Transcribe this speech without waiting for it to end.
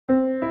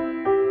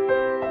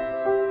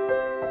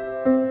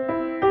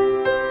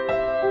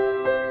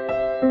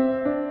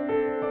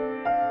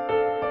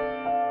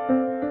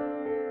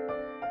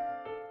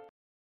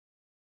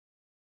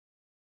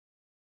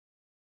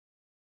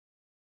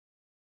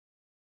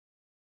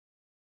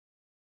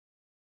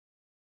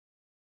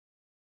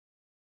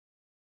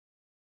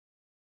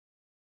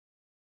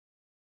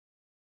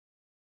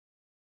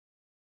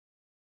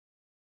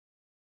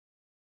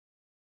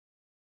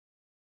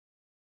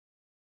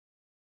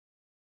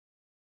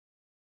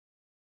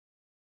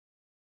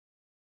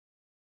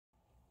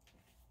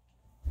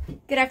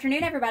Good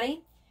afternoon,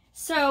 everybody.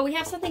 So we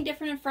have something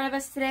different in front of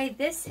us today.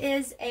 This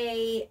is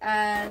a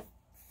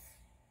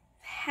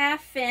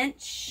 1/2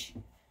 inch,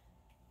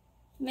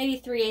 maybe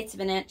 3/8 of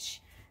an inch,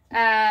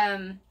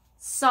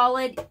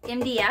 solid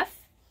MDF.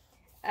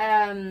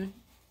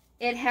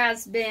 It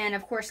has been,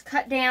 of course,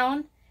 cut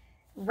down,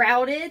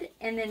 routed,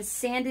 and then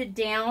sanded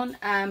down.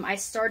 I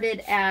started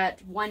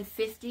at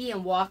 150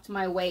 and walked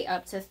my way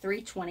up to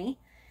 320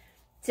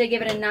 to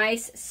give it a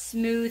nice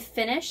smooth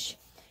finish.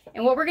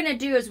 And what we're going to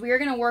do is we are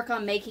going to work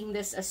on making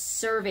this a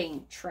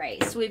serving tray.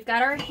 So we've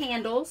got our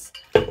handles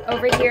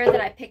over here that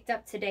I picked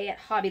up today at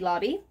Hobby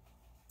Lobby.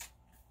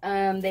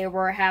 They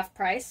were half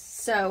price,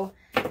 so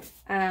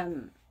I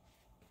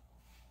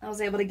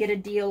was able to get a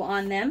deal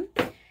on them.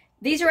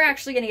 These are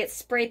actually going to get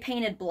spray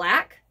painted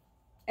black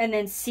and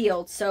then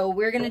sealed. So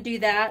we're going to do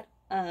that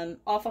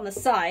off on the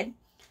side.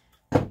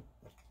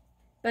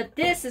 But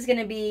this is going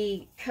to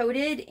be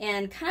coated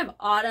in kind of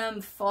autumn,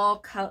 fall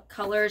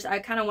colors. I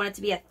kind of want it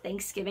to be a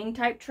Thanksgiving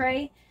type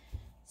tray.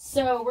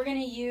 So we're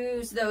going to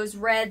use those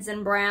reds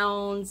and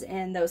browns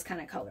and those kind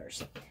of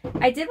colors.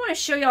 I did want to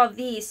show y'all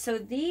these. So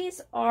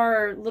these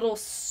are little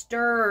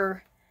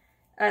stir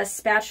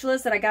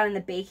spatulas that I got in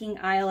the baking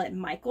aisle at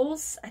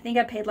Michael's. I think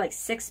I paid like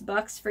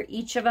 $6 for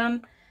each of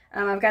them.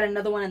 I've got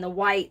another one in the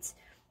white.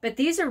 But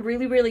these are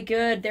really, really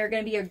good. They're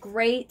going to be a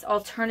great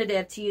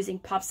alternative to using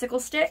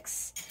popsicle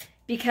sticks,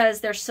 because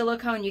they're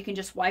silicone, you can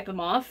just wipe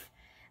them off.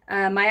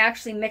 I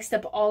actually mixed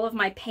up all of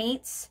my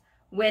paints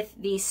with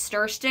these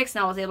stir sticks,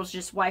 and I was able to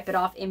just wipe it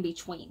off in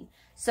between.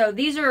 So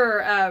these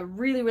are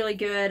really, really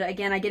good.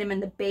 Again, I get them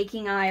in the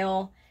baking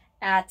aisle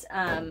at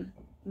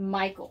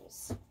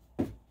Michael's.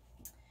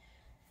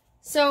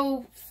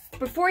 So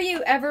before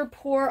you ever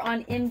pour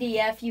on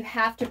MDF, you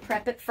have to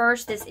prep it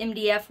first. This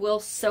MDF will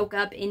soak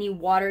up any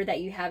water that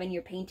you have in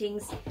your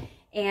paintings,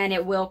 and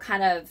it will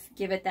kind of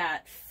give it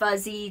that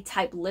fuzzy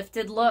type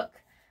lifted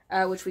look,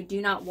 which we do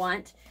not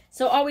want.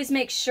 So always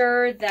make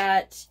sure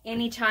that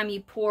anytime you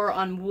pour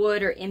on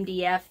wood or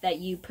MDF that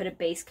you put a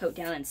base coat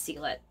down and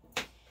seal it.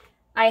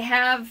 I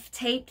have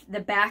taped the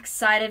back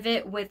side of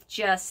it with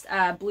just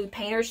blue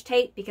painter's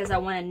tape because I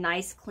want a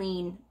nice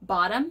clean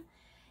bottom.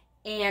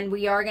 And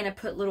we are going to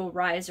put little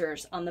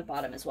risers on the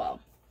bottom as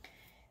well.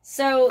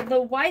 So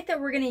the white that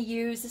we're going to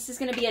use, this is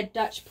going to be a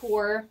Dutch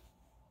pour.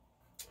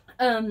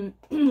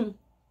 We're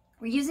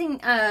using,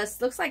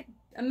 looks like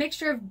a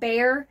mixture of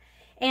Behr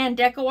and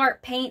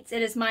DecoArt paints.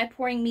 It is my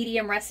pouring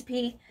medium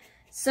recipe.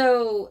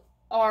 So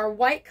our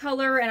white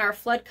color and our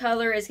flood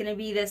color is going to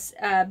be this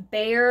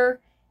Behr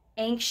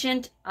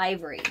Ancient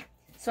Ivory.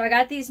 So I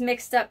got these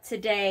mixed up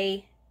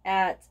today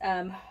at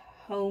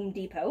Home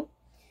Depot.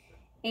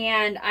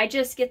 And I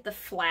just get the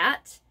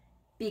flat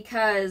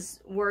because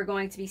we're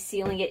going to be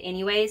sealing it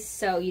anyways,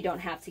 so you don't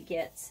have to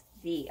get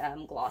the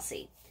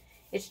glossy.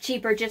 It's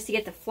cheaper just to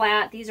get the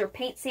flat. These are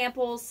paint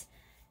samples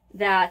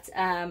that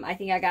I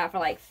think I got for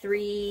like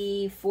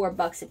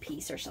 $3-4 a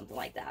piece or something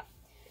like that.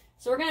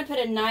 So we're going to put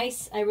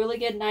a really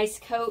good nice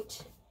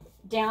coat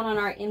down on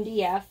our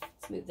MDF.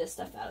 Let's move this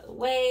stuff out of the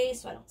way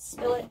so I don't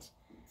spill it.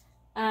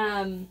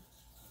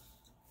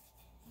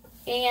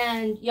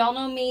 And y'all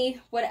know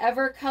me,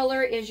 whatever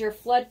color is your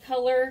flood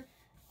color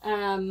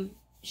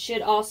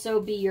should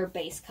also be your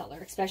base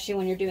color, especially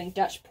when you're doing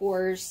Dutch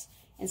pours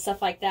and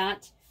stuff like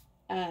that.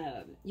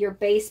 Your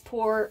base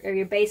pour or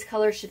your base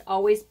color should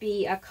always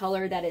be a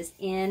color that is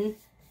in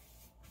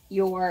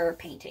your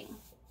painting.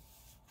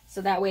 So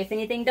that way, if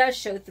anything does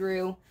show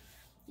through,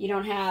 you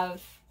don't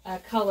have a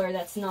color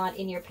that's not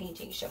in your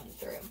painting showing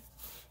through.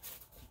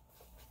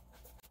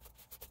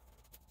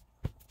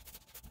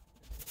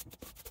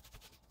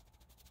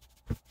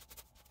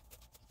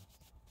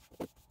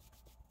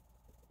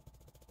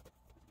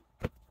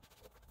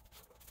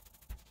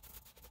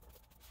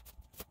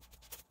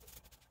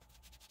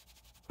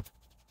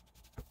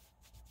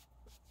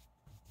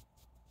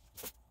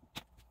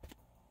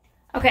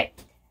 Okay,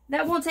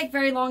 that won't take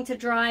very long to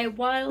dry.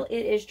 While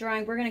it is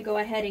drying, we're going to go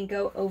ahead and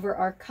go over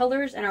our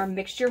colors and our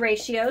mixture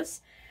ratios.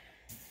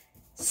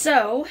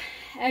 So,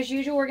 as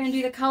usual, we're going to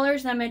do the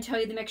colors, and I'm going to tell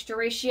you the mixture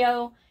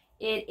ratio.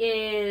 It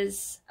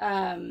is,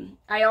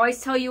 I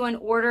always tell you in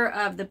order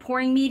of the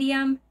pouring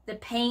medium, the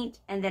paint,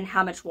 and then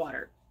how much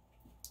water.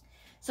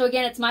 So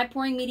again, it's my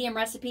pouring medium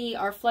recipe.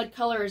 Our flood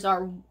color is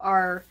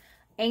our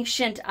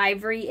Ancient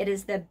Ivory. It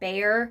is the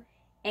Behr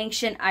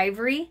Ancient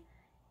Ivory.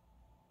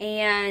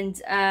 And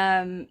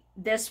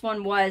this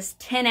one was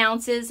 10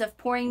 ounces of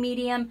pouring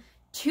medium,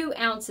 2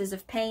 ounces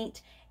of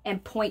paint,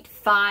 and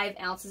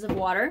 0.5 ounces of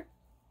water.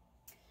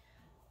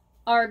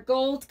 Our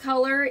gold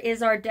color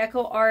is our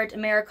DecoArt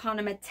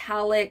Americana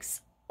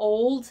Metallics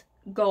Old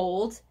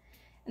Gold.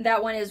 And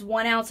that one is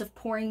 1 ounce of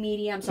pouring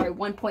medium, sorry,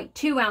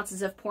 1.2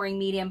 ounces of pouring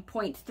medium,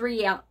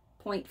 1.3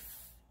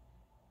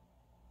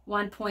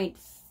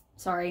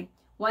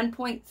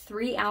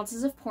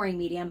 ounces of pouring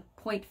medium,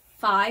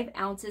 0.5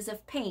 ounces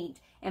of paint,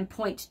 and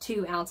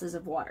 0.2 ounces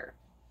of water.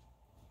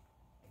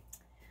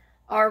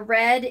 Our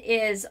red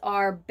is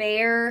our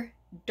Behr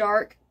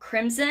Dark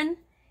Crimson,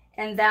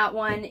 and that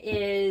one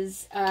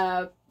is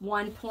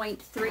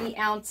 1.3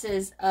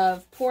 ounces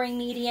of pouring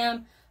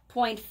medium,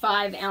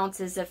 0.5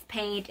 ounces of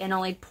paint, and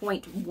only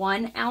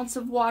 0.1 ounce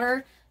of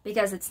water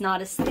because it's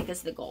not as thick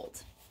as the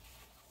gold.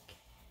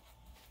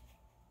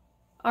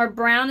 Our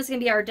brown is going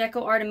to be our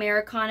DecoArt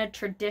Americana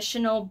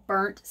Traditional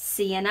Burnt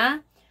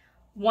Sienna.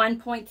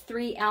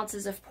 1.3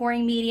 ounces of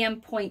pouring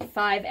medium,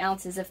 0.5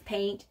 ounces of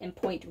paint, and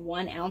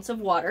 0.1 ounce of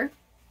water.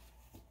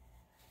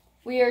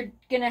 We are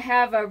going to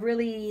have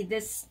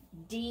this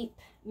deep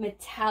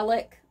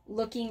metallic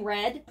looking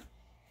red.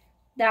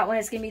 That one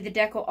is going to be the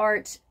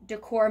DecoArt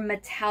Decor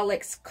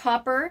Metallics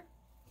Copper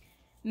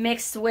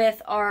mixed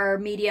with our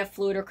Media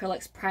Fluid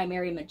Acrylics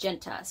Primary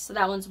Magenta. So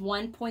that one's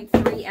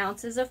 1.3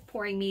 ounces of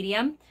pouring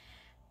medium,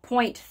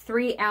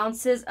 0.3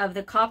 ounces of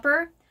the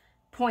copper,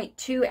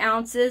 0.2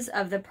 ounces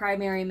of the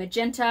primary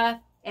magenta,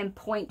 and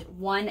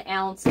 0.1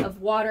 ounce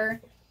of water.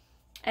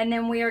 And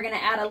then we are going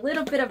to add a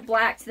little bit of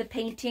black to the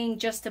painting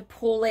just to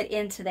pull it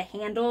into the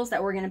handles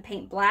that we're going to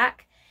paint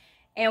black.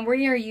 And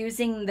we are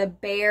using the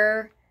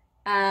Behr,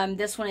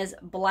 this one is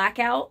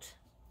Blackout.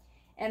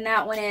 And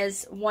that one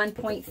is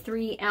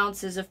 1.3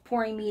 ounces of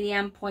pouring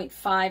medium,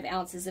 0.5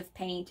 ounces of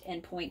paint,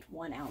 and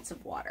 0.1 ounce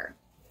of water.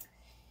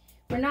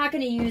 We're not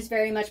going to use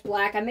very much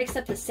black. I mixed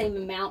up the same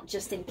amount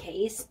just in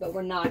case, but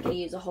we're not going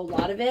to use a whole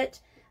lot of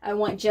it. I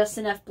want just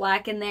enough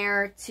black in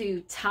there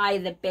to tie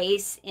the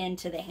base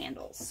into the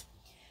handles.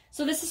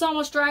 So this is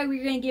almost dry.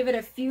 We're going to give it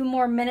a few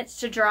more minutes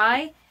to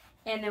dry,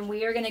 and then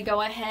we are going to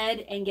go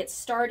ahead and get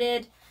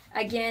started.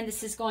 Again,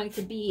 this is going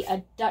to be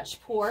a Dutch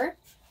pour,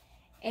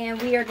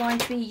 and we are going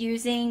to be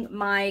using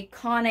my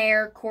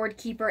Conair Cord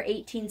Keeper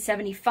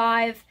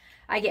 1875.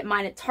 I get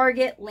mine at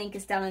Target. Link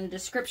is down in the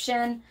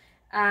description.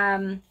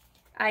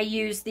 I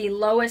use the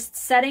lowest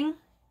setting,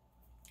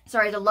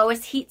 the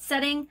lowest heat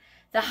setting,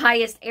 the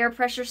highest air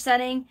pressure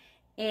setting,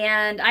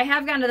 and I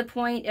have gotten to the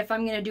point, if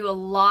I'm going to do a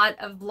lot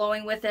of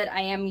blowing with it,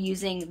 I am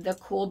using the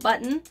cool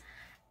button,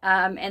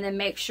 and then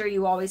make sure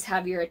you always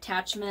have your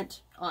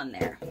attachment on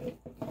there.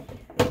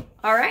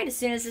 All right, as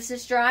soon as this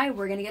is dry,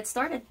 we're going to get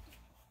started.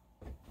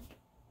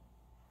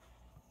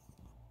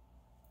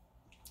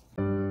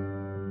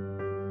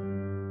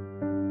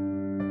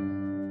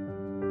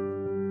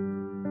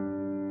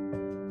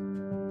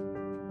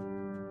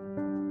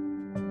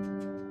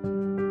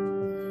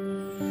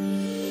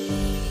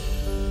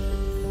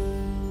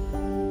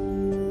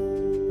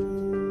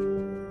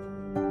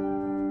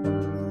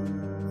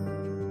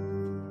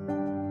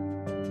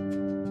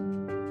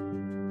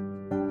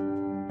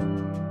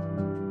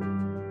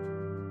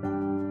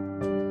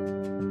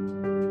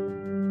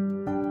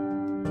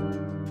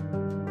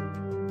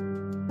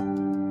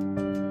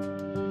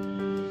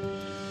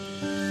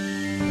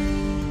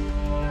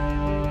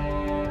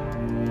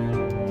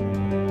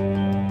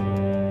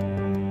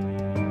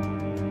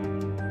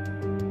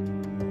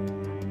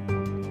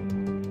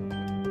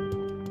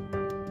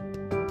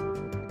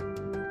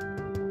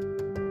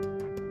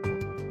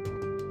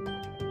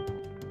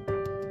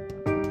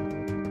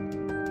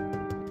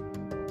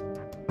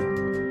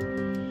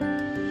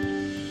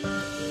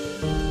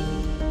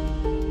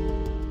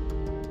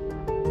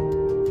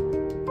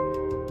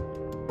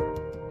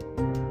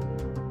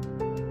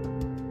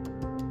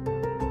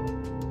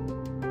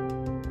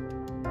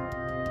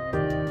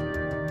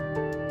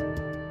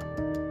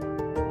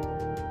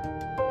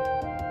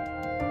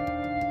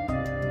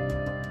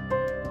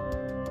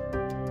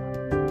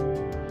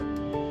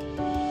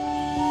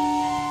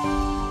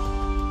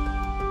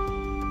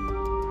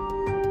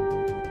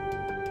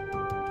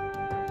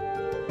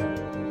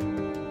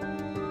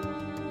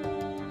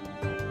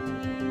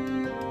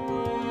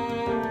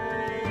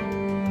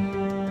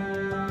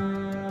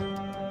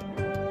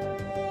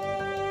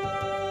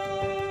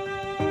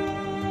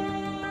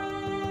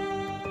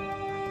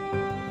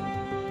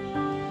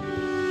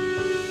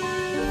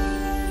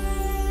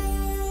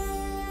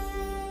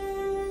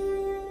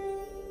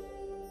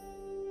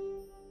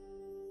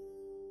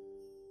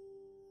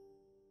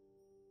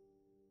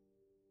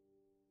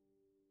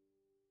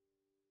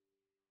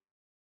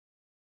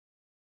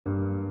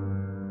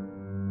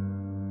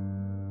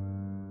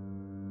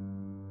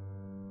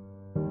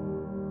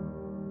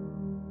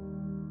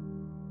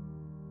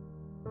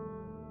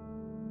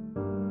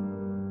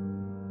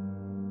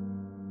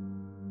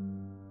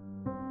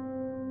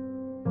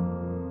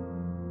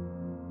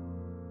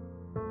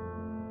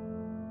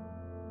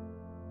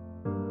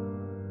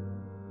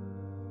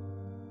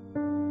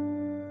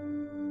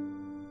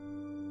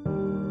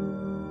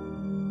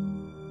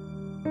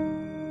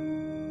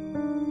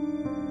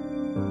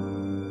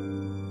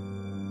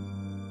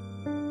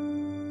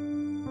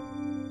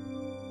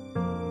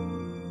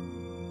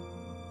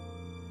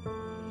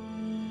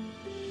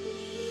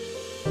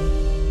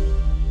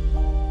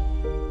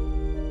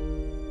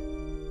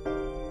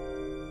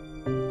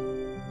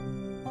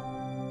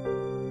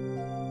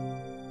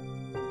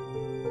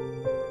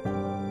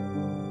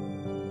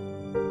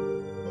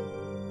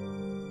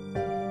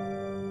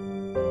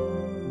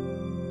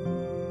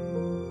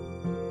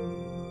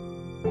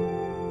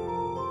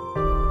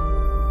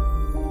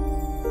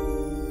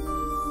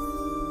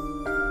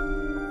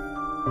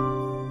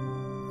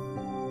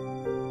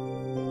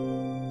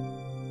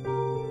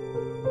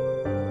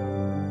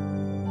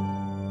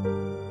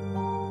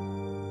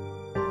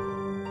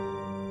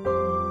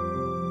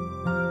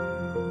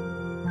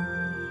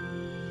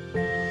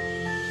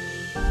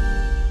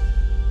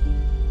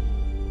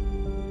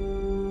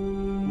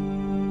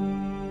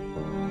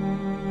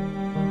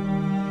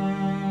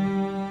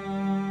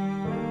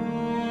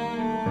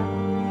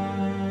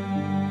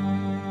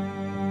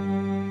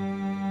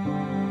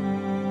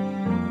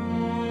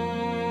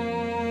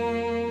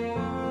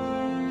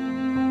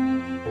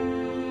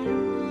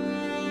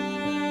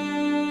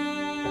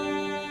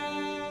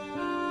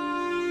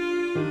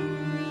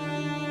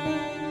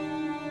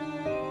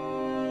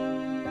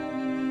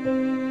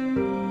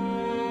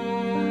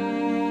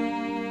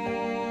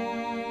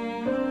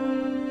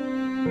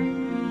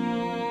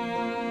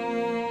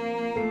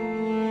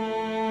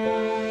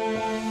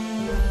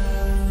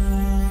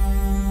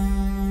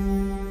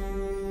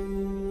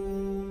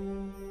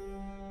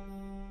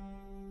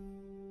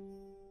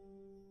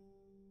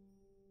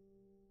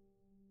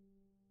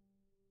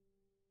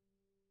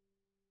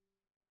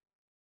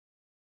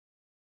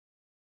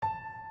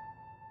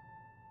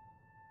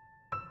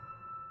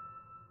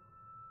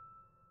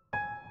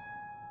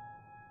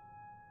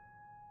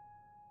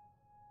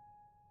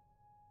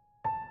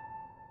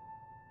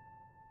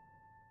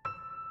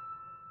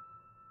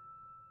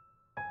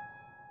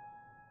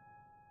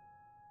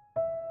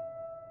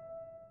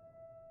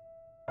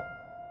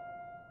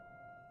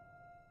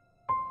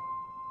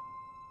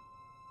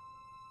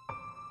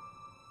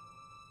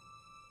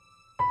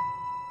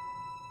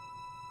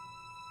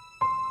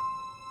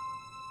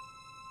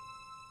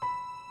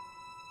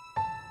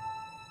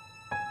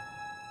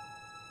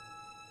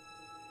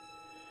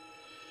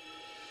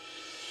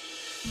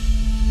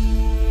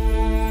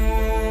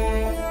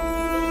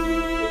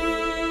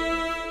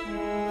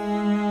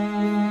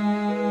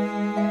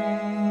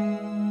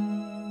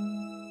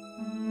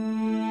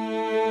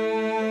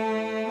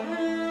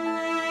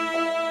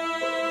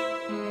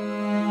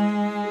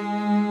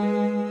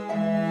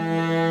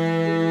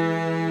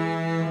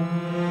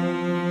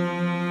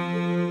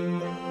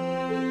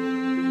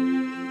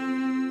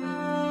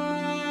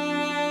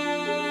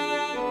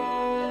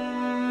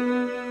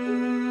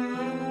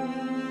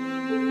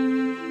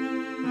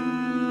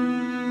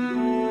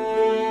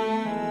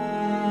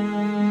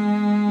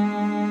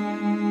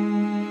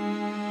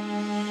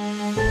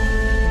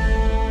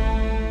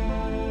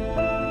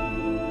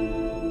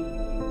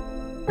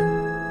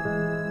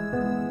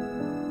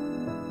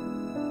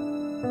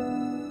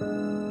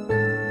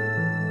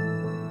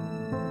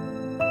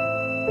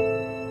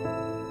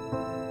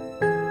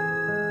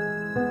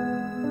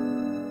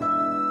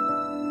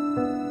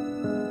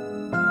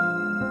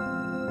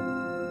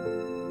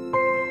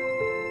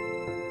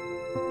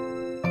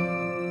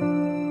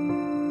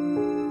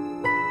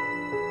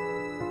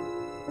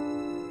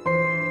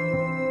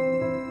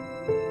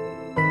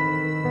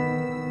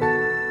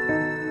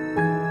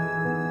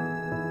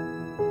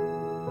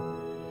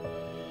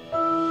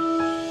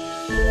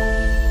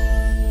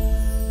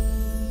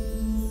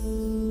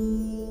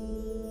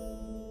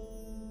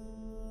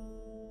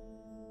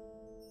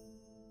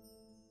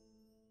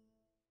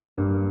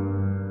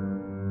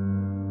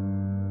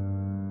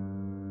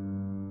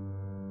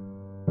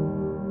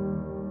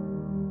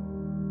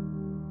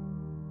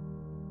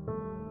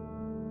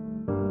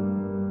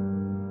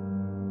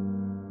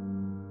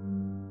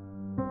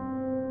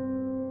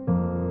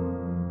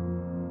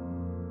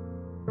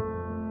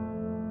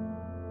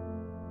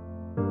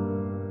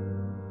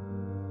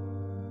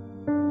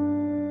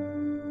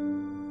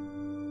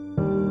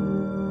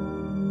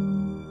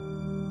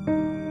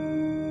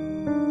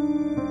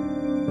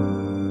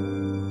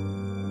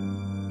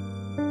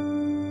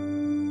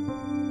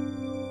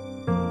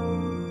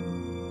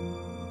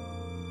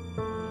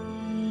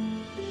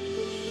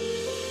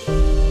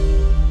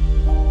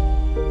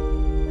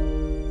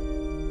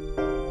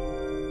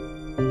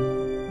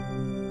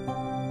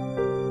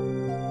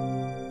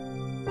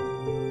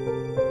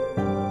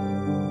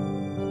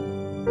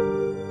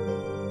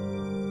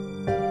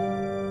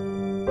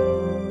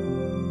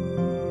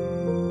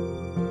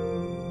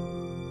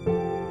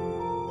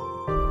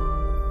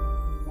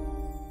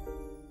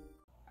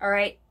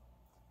 right.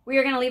 We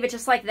are going to leave it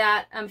just like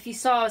that. If you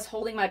saw, I was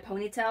holding my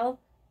ponytail.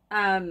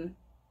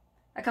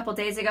 A couple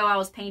days ago, I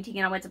was painting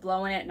and I went to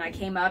blow in it, and I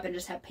came up and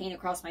just had paint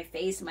across my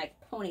face, and my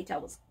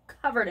ponytail was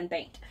covered in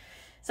paint.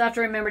 So I have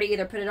to remember to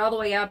either put it all the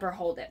way up or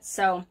hold it.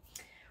 So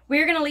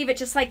we're going to leave it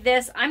just like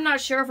this. I'm not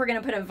sure if we're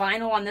going to put a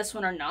vinyl on this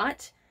one or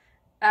not,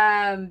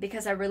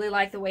 because I really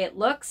like the way it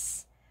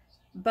looks.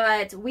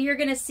 But we are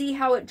going to see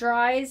how it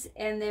dries,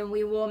 and then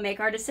we will make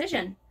our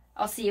decision.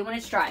 I'll see you when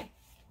it's dry.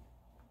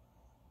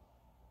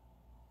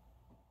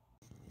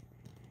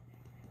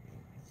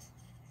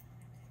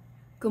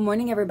 Good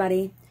morning,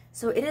 everybody.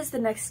 So it is the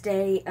next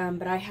day,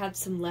 but I had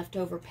some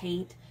leftover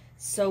paint.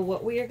 So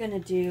what we are going to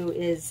do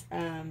is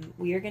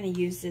we are going to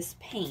use this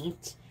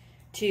paint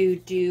to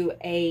do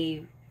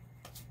a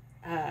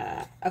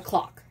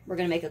clock. We're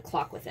going to make a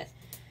clock with it.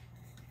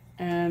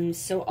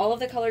 So all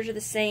of the colors are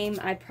the same.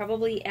 I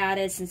probably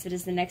added, since it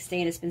is the next day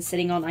and it's been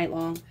sitting all night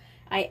long,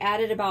 I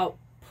added about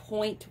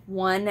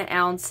 0.1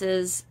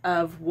 ounces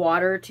of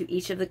water to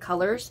each of the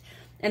colors.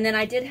 And then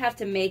I did have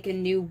to make a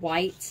new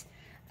white.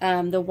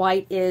 The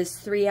white is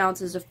 3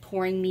 ounces of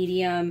pouring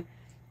medium,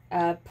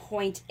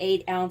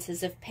 0.8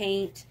 ounces of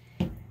paint,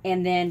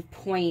 and then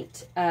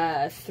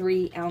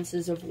 0.3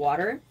 ounces of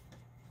water.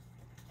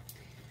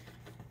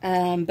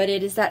 But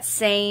it is that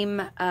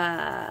same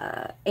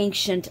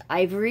ancient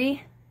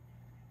ivory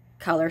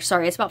color.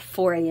 Sorry, it's about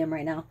 4 a.m.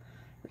 right now,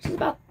 which is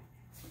about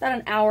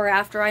an hour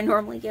after I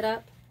normally get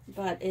up.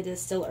 But it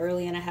is still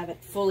early and I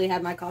haven't fully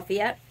had my coffee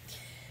yet.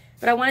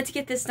 But I wanted to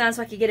get this done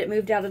so I could get it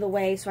moved out of the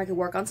way so I could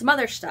work on some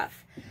other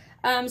stuff.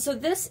 So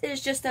this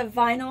is just a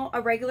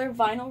regular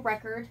vinyl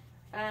record.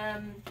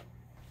 Grab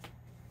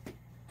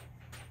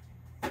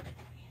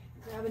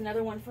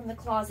another one from the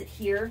closet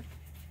here.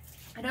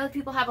 I know that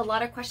people have a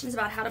lot of questions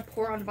about how to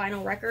pour on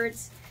vinyl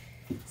records.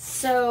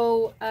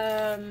 So,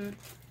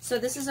 so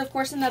this is, of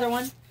course, another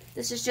one.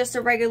 This is just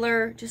a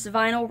regular, just a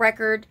vinyl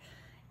record.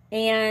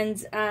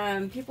 And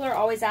people are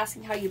always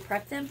asking how you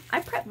prep them.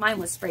 I prep mine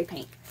with spray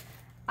paint.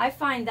 I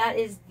find that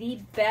is the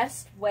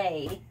best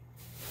way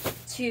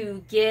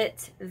to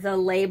get the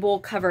label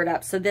covered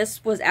up. So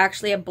this was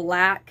actually a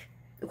black,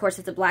 of course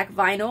it's a black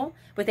vinyl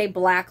with a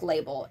black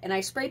label, and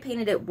I spray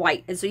painted it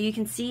white, and so you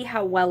can see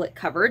how well it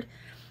covered.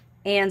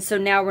 And so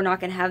now we're not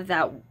going to have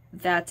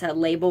that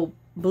label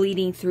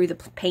bleeding through the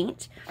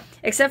paint,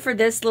 except for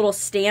this little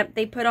stamp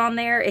they put on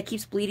there. It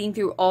keeps bleeding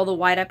through all the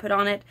white I put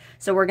on it,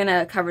 so we're going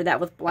to cover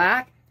that with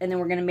black. And then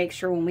we're going to make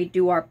sure when we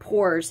do our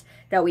pours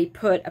that we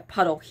put a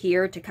puddle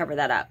here to cover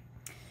that up.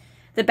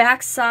 The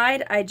back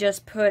side, I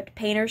just put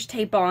painter's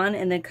tape on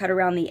and then cut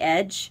around the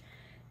edge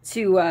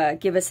to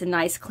give us a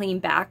nice clean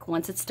back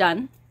once it's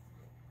done.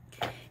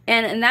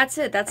 And that's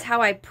it. That's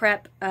how I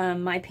prep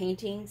my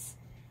paintings,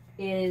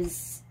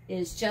 is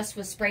just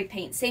with spray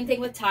paint. Same thing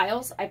with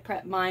tiles. I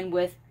prep mine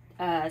with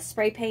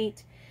spray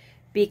paint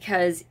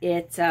because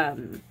it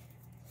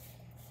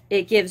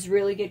gives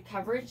really good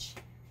coverage.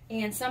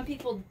 And some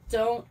people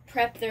don't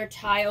prep their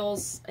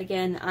tiles.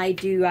 Again, I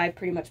do. I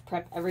pretty much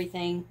prep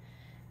everything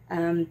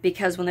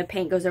because when the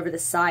paint goes over the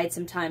side,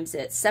 sometimes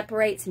it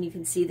separates and you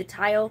can see the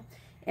tile.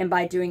 And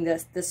by doing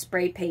the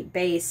spray paint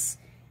base,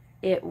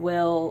 it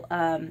will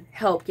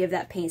help give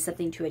that paint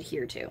something to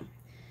adhere to.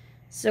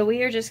 So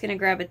we are just going to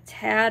grab a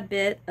tad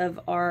bit of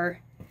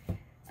our,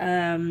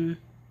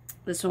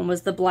 this one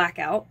was the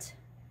Blackout.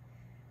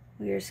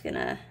 We're just going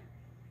to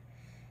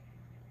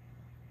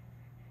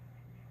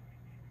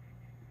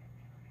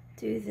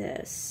do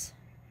this.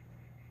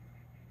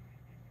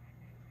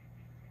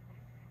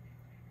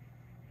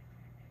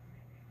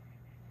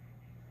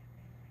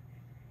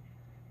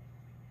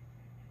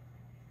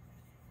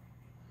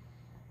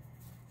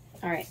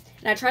 All right,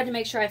 and I tried to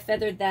make sure I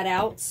feathered that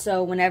out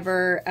so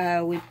whenever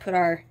we put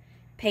our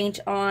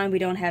paint on, we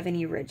don't have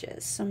any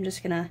ridges. So I'm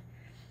just gonna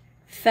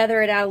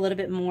feather it out a little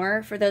bit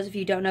more. For those of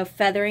you who don't know,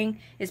 feathering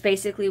is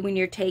basically when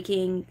you're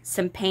taking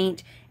some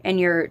paint and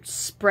you're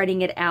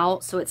spreading it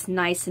out so it's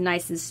nice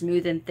and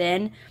smooth and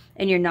thin,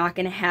 and you're not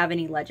going to have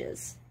any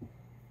ledges.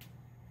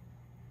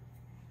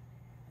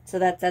 So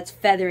that's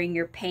feathering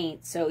your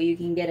paint so you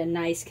can get a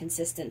nice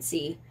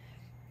consistency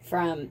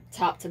from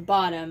top to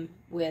bottom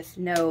with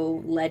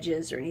no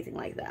ledges or anything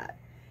like that.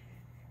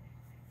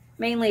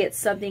 Mainly it's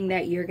something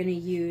that you're going to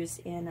use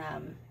in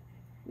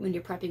when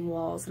you're prepping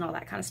walls and all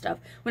that kind of stuff.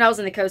 When I was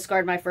in the Coast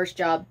Guard, my first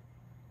job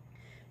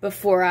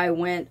before I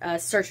went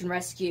search and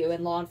rescue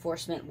and law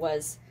enforcement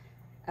was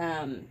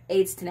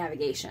aids to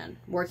navigation,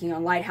 working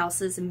on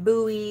lighthouses and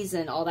buoys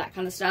and all that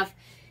kind of stuff.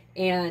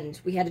 And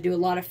we had to do a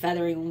lot of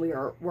feathering when we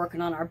were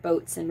working on our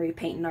boats and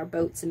repainting our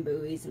boats and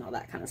buoys and all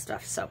that kind of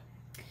stuff. So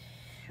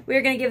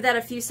we're going to give that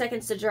a few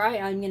seconds to dry.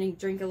 I'm going to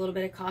drink a little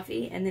bit of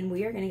coffee and then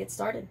we are going to get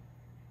started.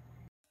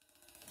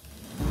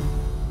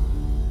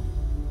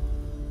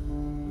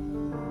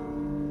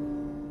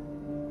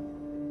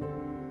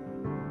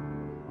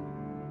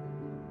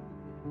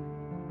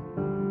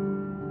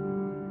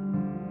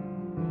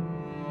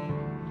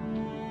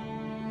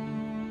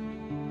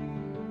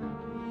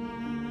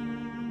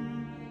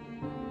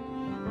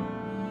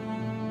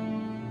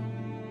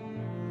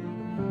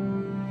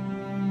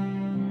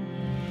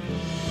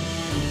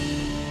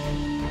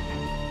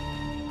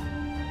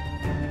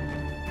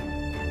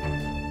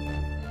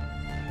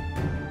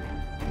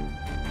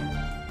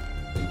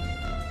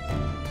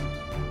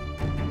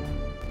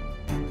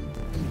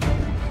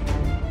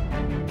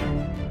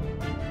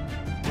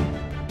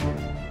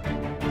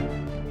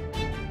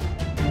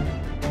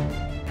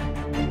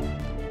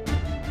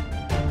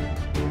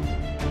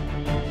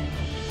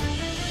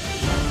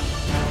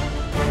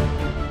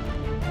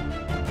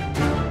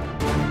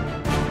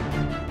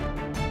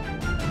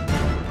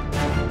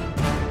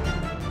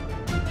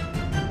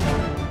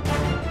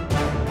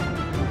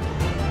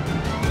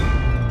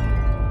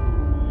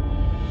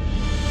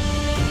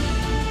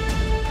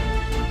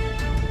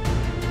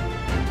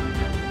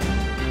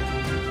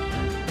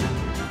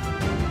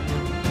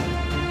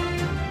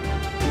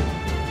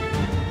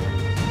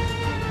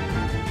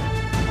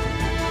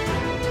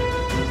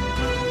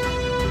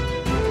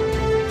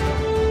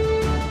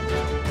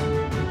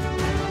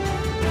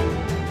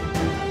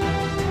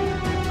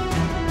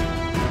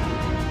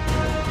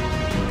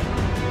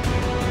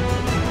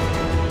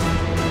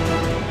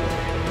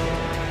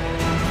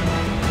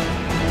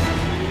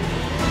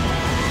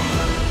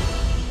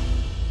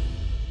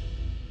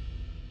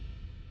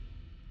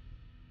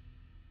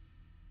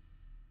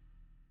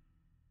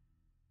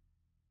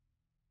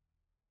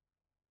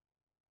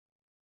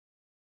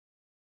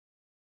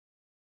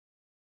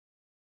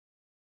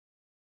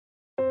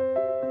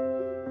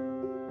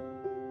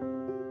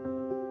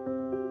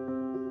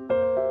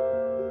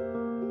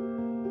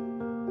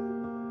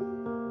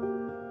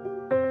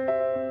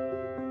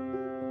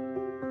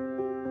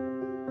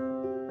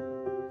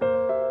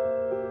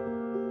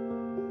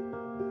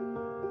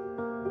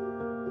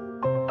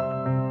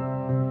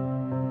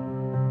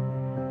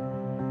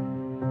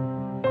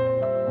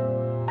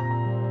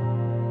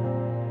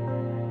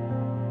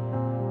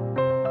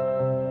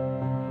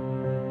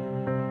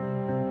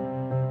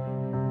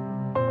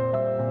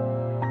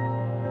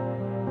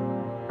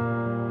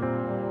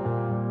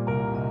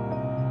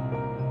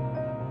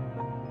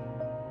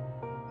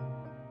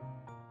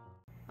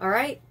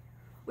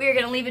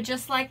 to leave it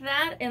just like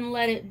that and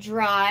let it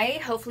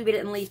dry. Hopefully we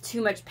didn't leave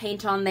too much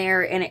paint on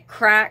there and it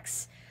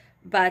cracks.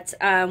 But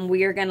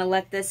we are going to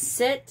let this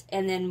sit,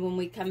 and then when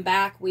we come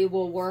back, we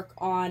will work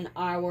on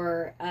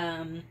our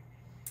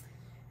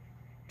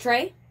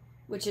tray,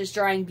 which is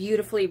drying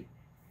beautifully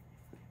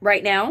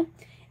right now.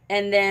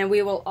 And then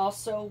we will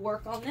also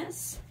work on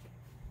this.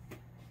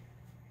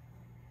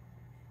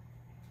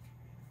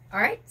 All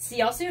right, see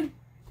y'all soon.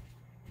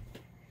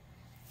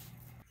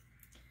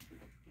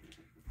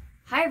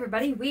 Hi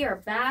everybody, we are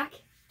back.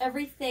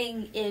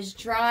 Everything is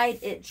dried.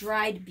 It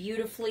dried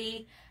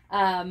beautifully.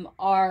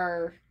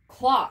 Our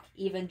clock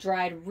even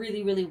dried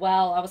really, really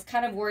well. I was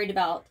kind of worried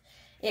about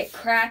it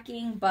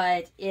cracking,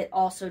 but it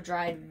also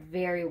dried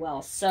very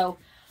well. So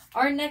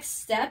our next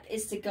step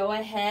is to go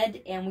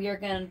ahead and we are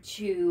going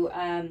to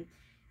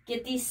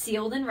get these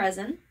sealed in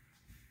resin.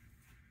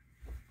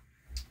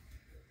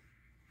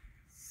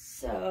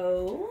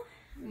 So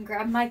I'm gonna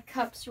grab my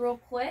cups real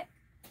quick.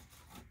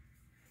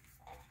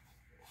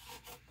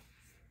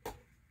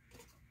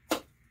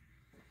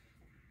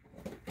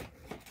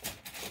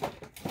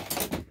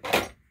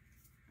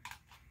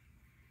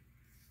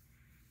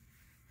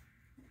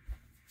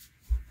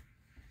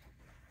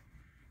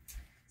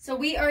 So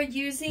we are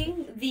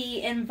using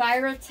the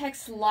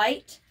Envirotex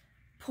Light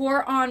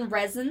Pour On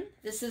Resin.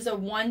 This is a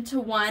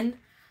 1-to-1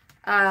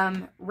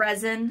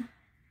 resin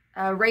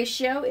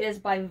ratio. It is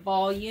by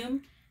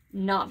volume,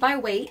 not by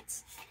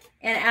weight.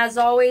 And as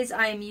always,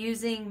 I'm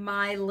using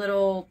my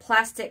little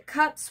plastic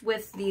cups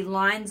with the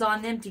lines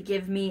on them to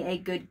give me a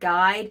good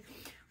guide.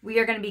 We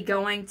are going to be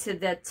going to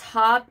the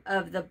top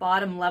of the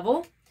bottom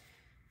level.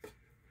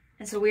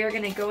 And so we are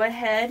going to go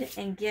ahead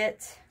and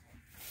get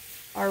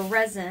our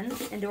resin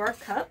into our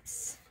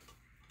cups.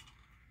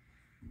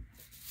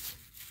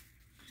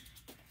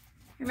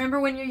 Remember,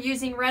 when you're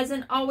using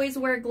resin, always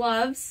wear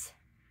gloves.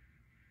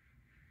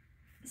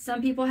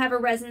 Some people have a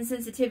resin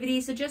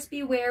sensitivity, so just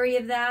be wary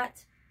of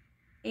that.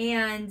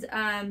 And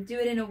do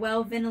it in a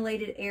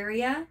well-ventilated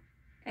area.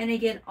 And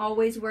again,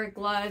 always wear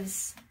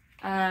gloves.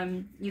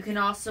 You can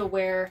also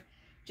wear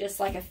just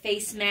like a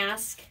face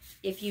mask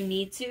if you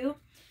need to,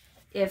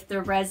 if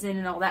the resin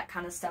and all that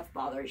kind of stuff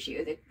bothers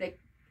you,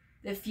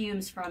 the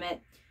fumes from it.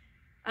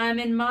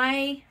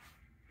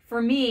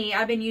 For me,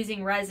 I've been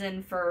using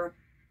resin for,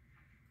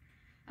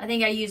 I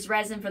think I used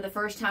resin for the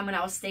first time when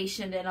I was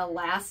stationed in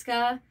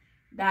Alaska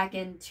back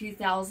in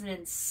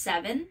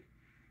 2007.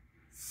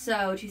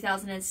 So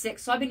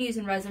 2006. So I've been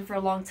using resin for a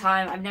long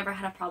time. I've never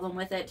had a problem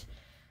with it.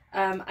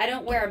 I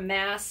don't wear a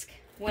mask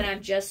when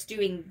I'm just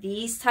doing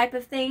these type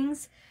of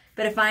things.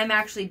 But if I'm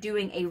actually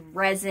doing a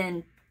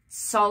resin,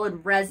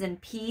 solid resin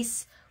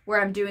piece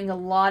where I'm doing a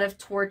lot of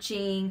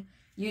torching,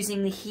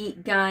 using the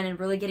heat gun and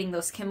really getting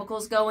those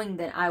chemicals going,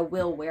 then I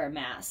will wear a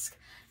mask.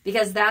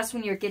 Because that's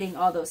when you're getting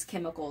all those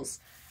chemicals.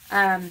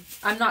 I'm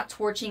not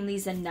torching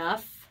these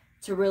enough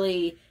to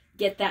really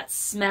get that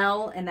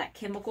smell and that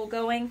chemical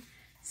going.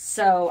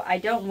 So I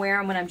don't wear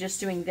them when I'm just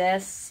doing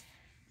this.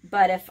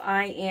 But if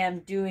I am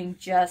doing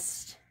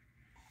just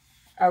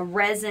a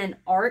resin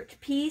art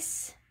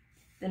piece,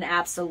 then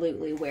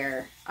absolutely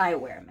I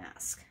wear a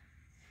mask.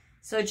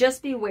 So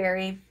just be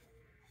wary.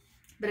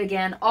 But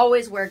again,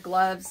 always wear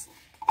gloves.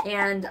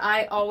 And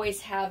I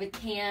always have a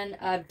can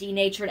of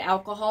denatured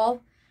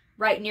alcohol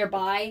right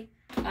nearby.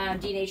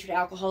 Denatured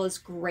alcohol is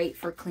great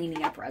for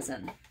cleaning up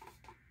resin.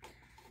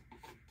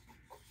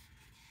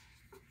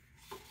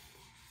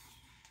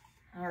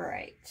 All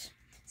right.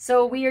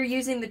 So we are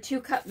using the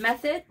 2-cup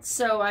method.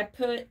 So I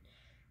put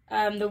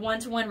the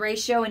 1-to-1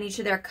 ratio in each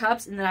of their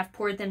cups, and then I've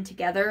poured them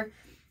together.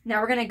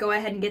 Now we're going to go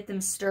ahead and get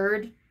them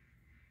stirred.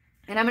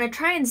 And I'm going to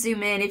try and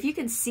zoom in. If you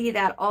can see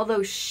that, all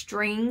those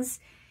strings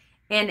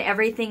and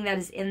everything that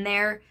is in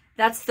there,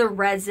 that's the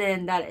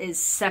resin that is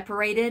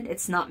separated.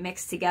 It's not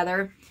mixed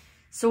together.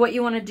 So what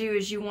you want to do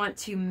is you want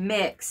to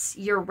mix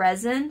your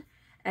resin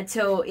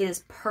until it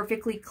is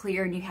perfectly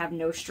clear and you have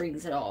no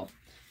strings at all.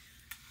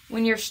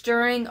 When you're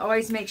stirring,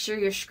 always make sure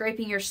you're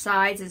scraping your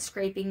sides and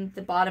scraping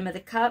the bottom of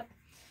the cup.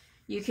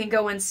 You can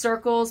go in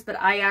circles, but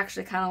I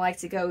actually kind of like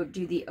to go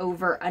do the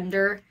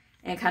over-under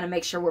and kind of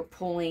make sure we're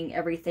pulling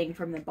everything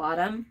from the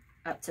bottom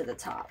up to the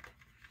top.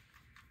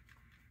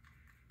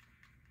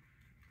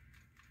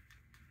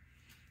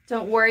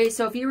 Don't worry.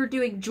 So if you were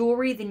doing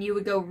jewelry, then you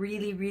would go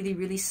really, really,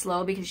 really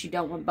slow because you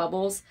don't want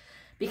bubbles.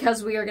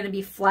 Because we are going to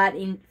be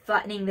flattening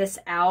this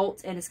out,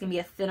 and it's going to be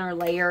a thinner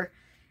layer.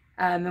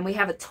 And we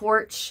have a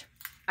torch.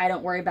 I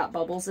don't worry about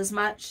bubbles as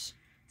much,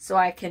 so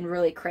I can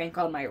really crank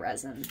on my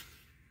resin.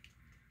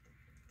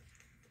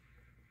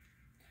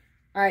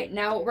 All right,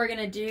 now what we're going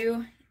to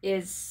do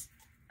is,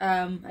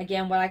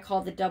 again, what I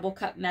call the double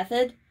cup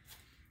method.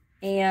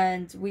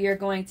 And we are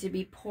going to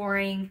be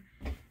pouring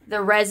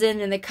the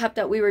resin in the cup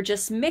that we were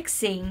just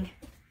mixing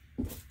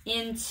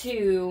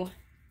into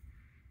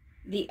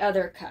the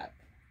other cup.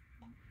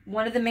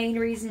 One of the main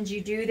reasons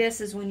you do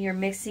this is when you're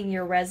mixing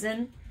your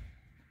resin,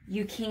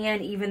 you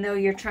can, even though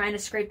you're trying to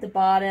scrape the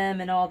bottom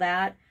and all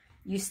that,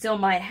 you still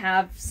might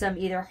have some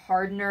either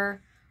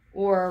hardener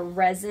or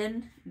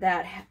resin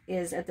that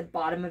is at the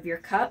bottom of your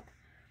cup.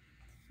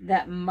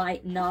 that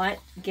might not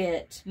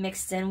get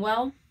mixed in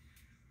well.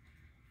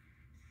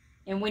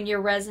 And when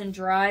your resin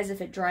dries,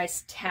 if it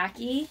dries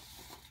tacky,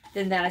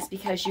 then that is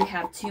because you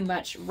have too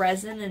much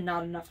resin and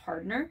not enough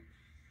hardener.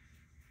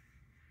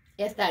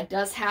 If that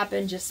does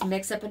happen, just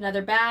mix up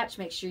another batch.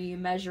 Make sure you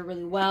measure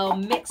really well,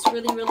 mix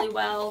really, really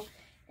well,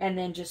 and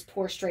then just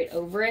pour straight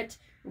over it.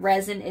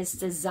 Resin is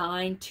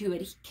designed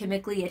to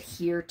chemically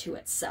adhere to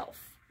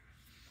itself.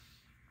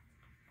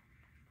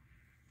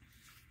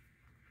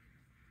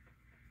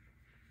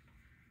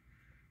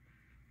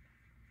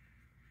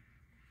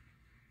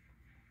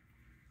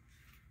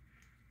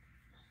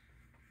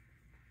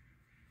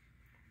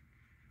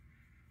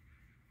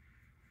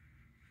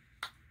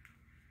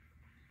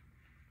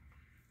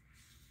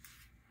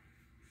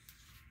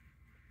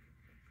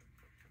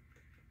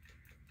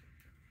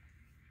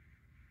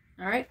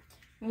 All right,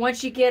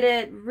 once you get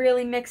it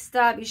really mixed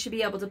up, you should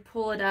be able to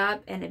pull it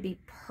up and it'd be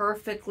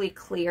perfectly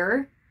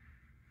clear.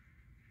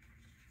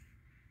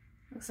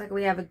 Looks like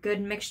we have a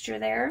good mixture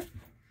there.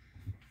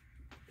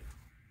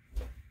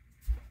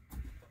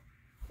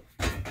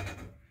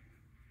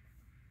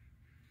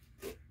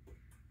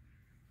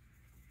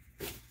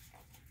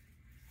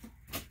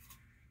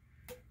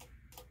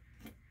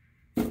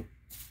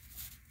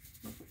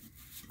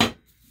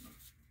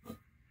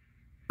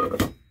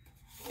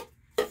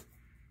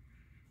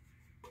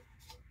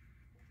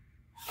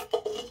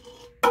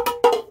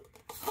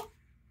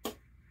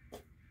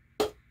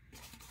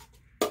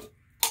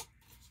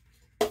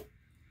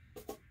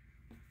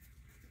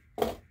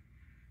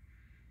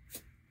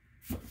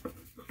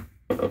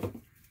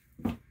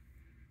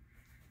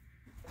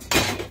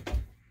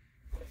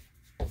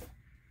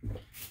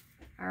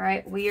 All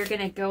right, we are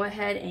going to go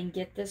ahead and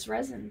get this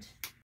resined.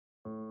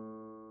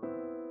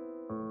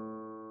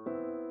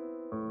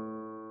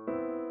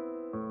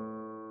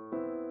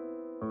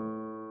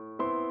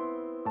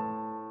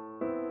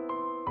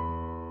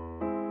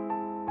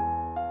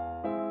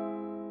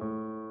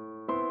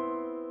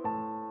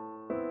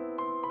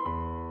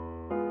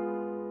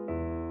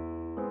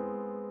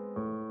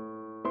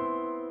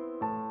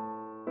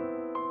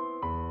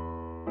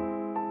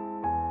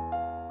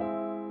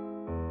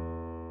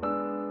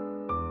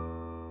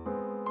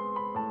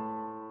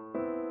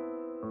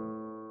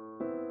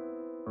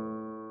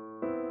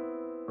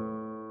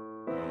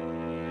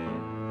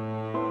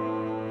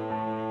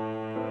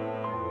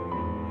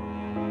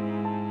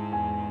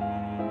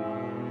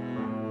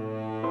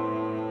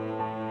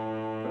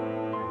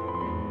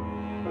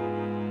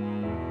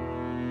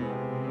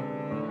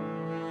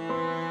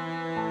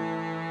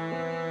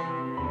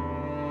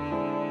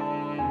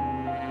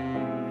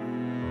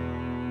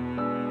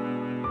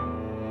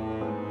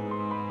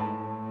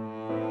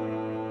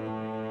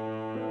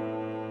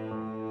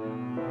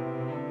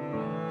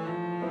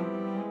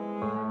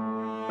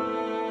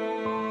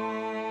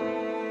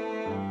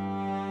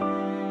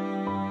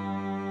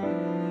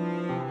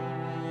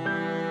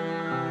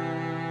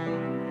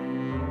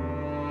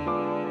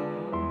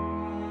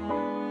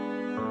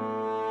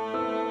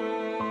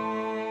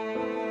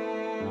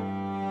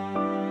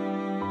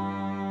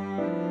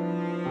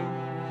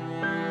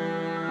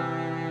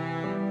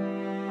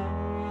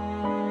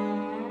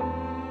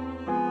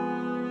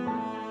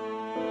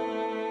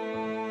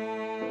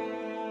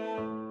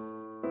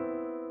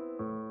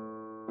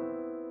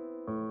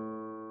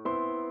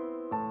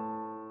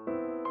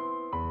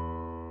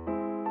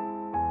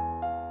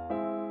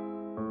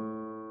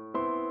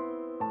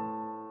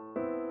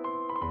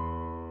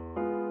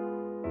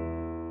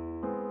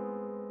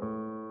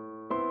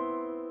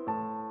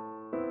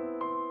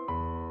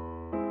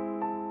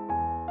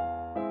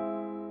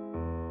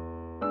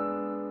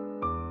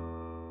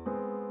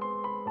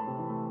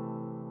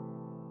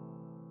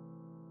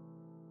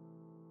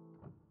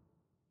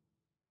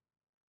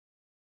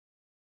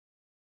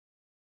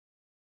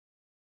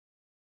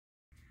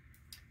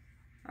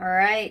 All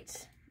right,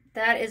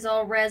 that is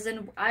all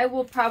resin. I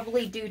will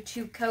probably do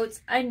 2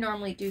 coats. I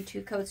normally do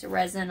 2 coats of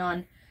resin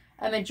on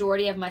a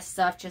majority of my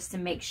stuff just to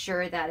make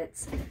sure that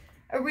it's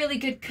a really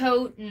good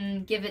coat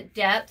and give it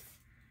depth.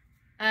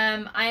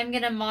 I am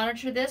going to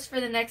monitor this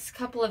for the next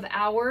couple of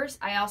hours.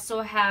 I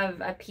also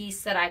have a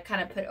piece that I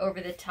kind of put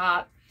over the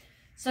top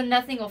so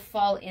nothing will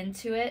fall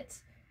into it.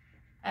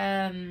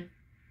 So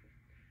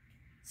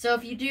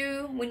if you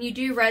do, when you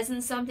do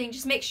resin something,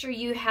 just make sure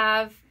you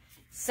have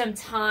some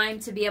time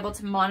to be able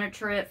to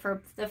monitor it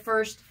for the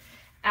first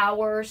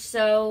hour or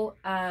so.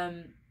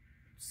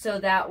 So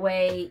that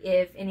way,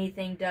 if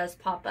anything does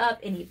pop up,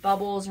 any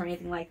bubbles or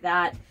anything like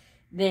that,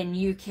 then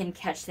you can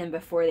catch them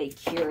before they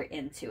cure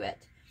into it.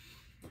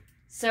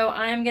 So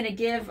I'm going to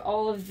give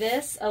all of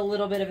this a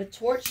little bit of a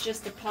torch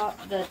just to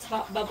pop the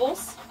top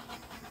bubbles.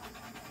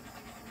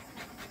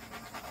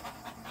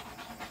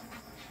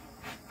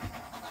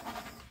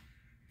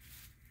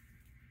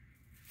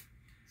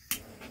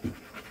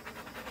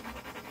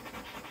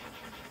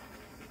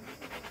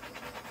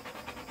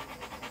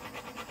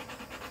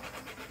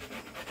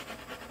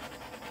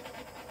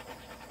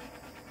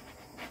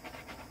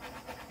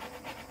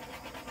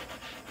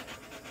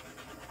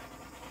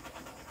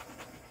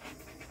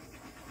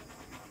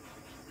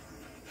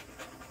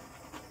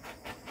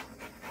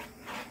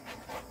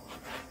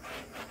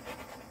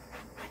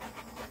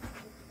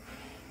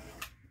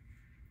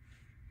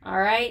 All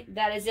right,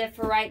 that is it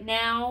for right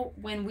now.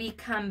 When we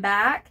come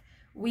back,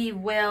 we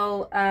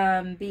will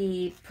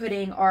be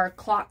putting our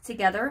clock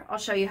together. I'll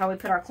show you how we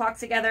put our clock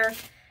together,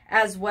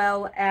 as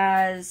well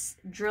as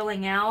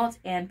drilling out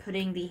and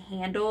putting the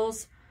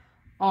handles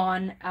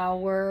on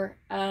our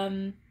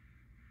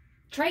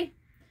tray.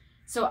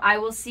 So I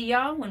will see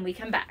y'all when we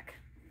come back.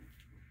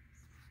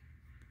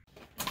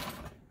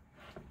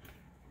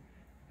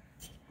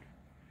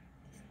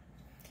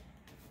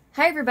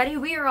 Hi everybody,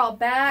 we are all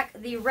back.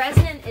 The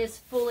resin is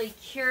fully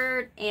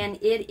cured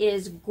and it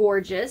is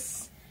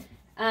gorgeous.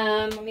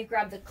 Let me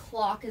grab the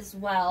clock as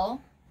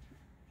well.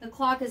 The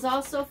clock is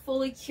also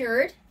fully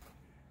cured.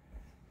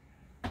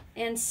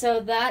 And so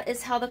that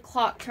is how the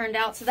clock turned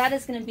out. So that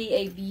is going to be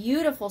a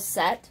beautiful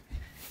set.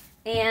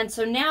 And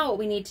so now what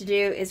we need to do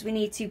is we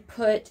need to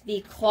put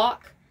the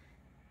clock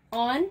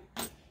on.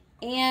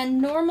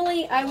 And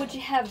normally I would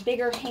have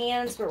bigger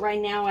hands, but right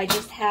now I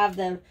just have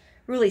the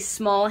really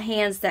small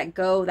hands that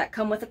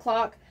come with the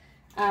clock.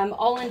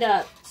 I'll end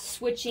up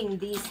switching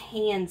these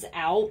hands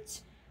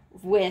out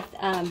with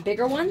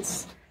bigger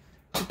ones,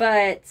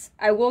 but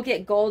I will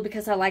get gold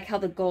because I like how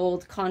the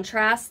gold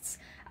contrasts.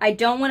 I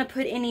don't want to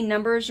put any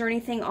numbers or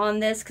anything on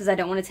this because I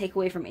don't want to take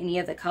away from any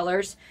of the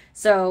colors.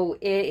 So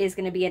it is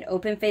going to be an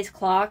open face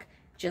clock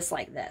just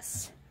like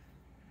this.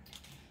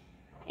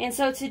 And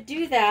so to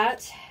do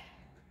that,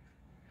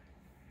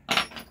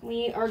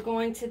 we are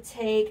going to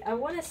take, I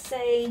want to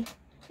say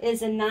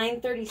is a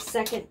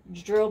 9/32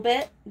 drill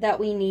bit that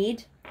we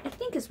need. I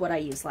think is what I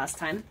used last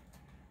time.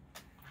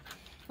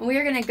 And we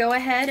are going to go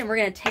ahead and we're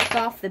going to take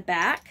off the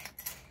back.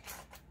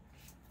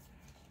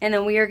 And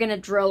then we are going to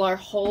drill our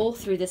hole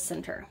through the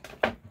center.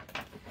 So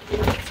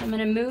I'm going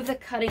to move the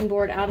cutting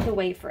board out of the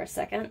way for a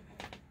second.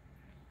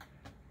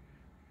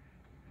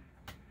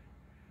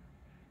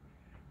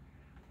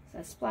 So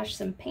I splashed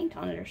some paint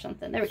on it or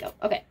something. There we go.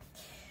 Okay.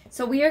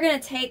 So we are going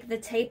to take the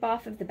tape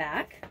off of the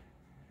back.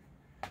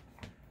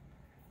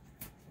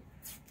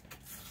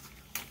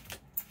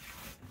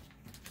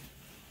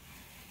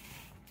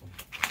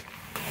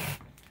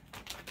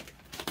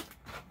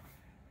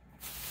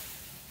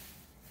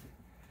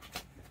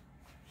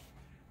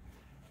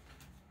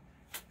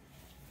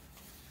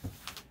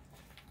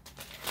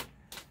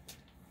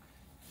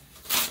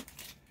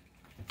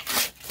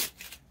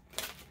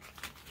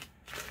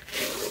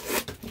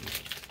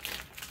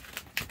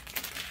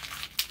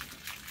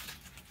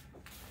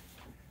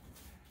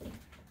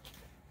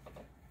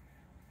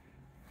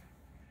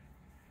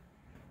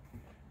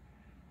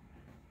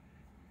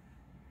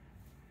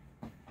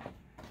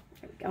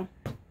 Go.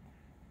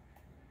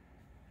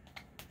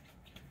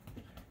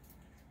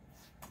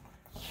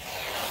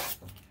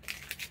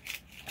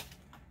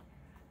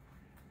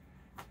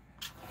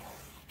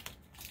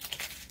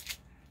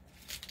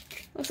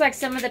 Looks like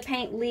some of the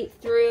paint leaked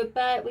through,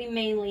 but we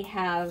mainly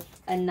have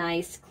a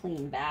nice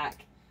clean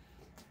back.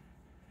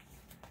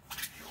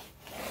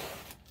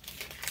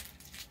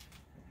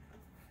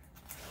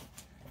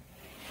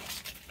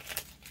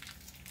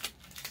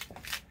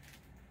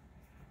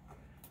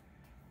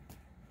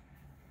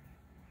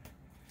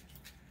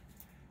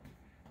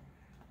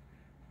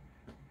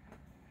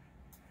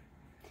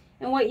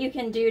 And what you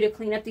can do to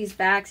clean up these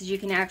backs is you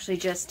can actually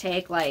just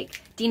take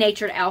like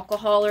denatured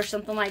alcohol or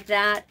something like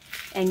that,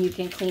 and you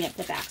can clean up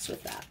the backs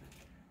with that.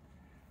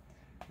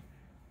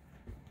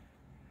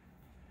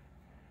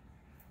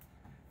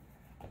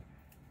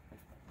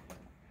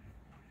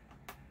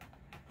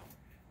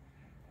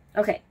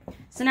 Okay,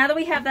 so now that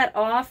we have that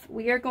off,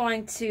 we are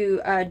going to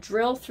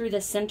drill through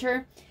the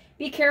center.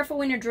 Be careful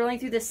when you're drilling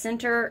through the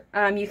center.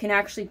 You can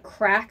actually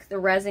crack the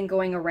resin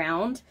going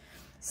around.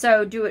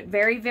 So do it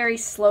very, very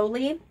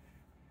slowly.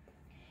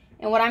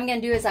 And what I'm going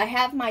to do is I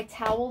have my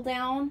towel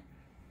down,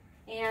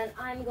 and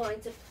I'm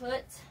going to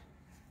put,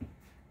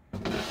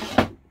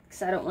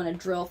 because I don't want to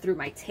drill through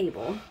my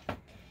table,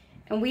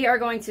 and we are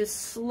going to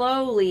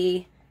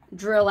slowly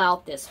drill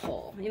out this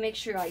hole. Let me make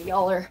sure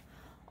y'all are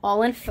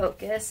all in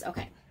focus.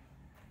 Okay.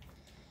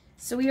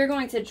 So we are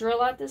going to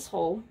drill out this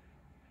hole,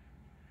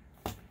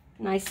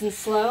 nice and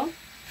slow.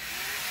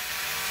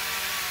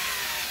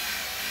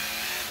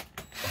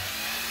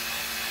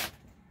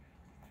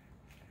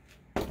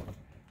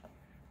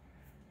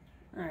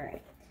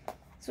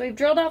 So we've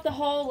drilled out the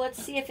hole.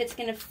 Let's see if it's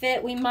going to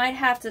fit. We might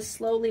have to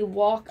slowly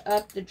walk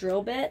up the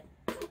drill bit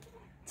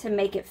to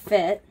make it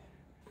fit.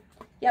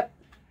 Yep.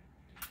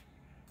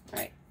 All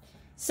right.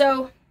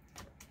 So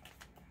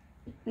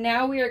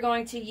now we are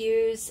going to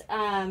use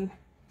the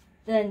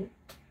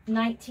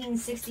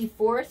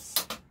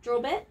 19/64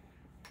 drill bit.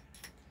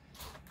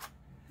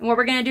 And what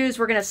we're going to do is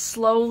we're going to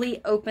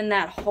slowly open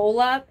that hole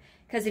up,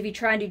 because if you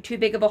try and do too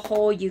big of a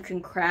hole, you can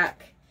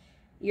crack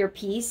your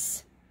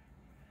piece.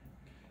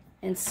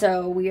 And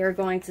so we are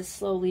going to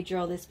slowly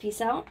drill this piece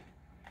out.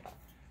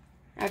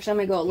 Actually, I'm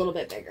going to go a little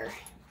bit bigger.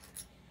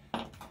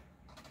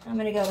 I'm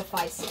going to go to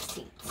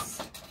 5/16.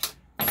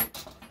 I'm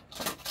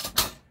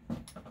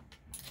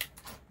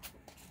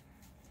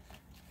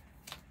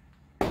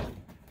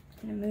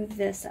going to move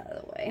this out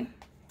of the way.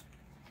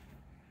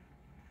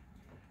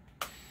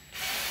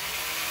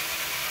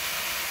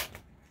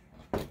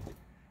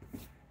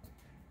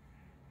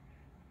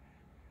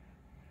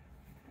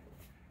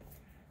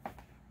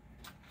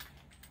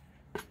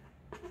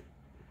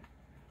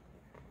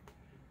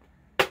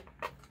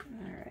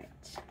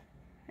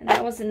 And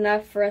that was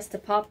enough for us to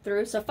pop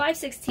through. So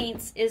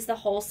 5/16 is the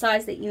hole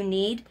size that you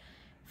need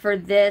for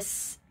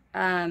this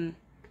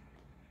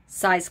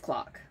size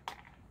clock.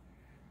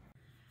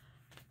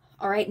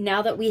 All right,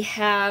 now that we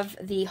have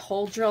the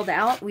hole drilled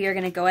out, we are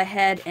going to go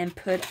ahead and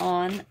put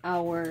on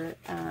our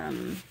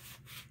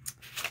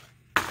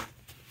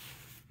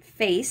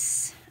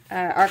face,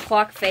 our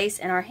clock face,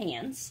 and our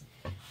hands.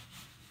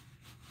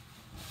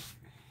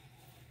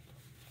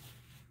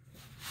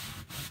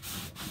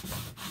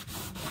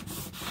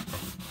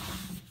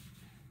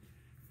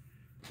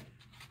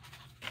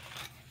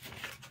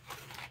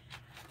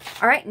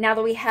 All right, now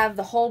that we have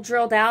the hole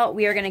drilled out,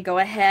 we are going to go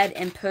ahead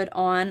and put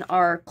on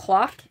our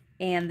clock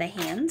and the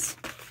hands.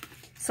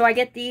 So I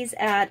get these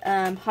at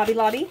Hobby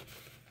Lobby.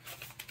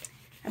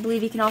 I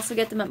believe you can also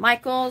get them at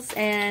Michael's.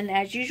 And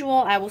as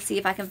usual, I will see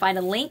if I can find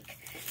a link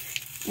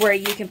where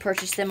you can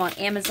purchase them on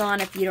Amazon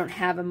if you don't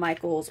have a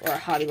Michael's or a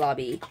Hobby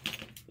Lobby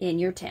in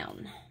your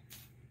town.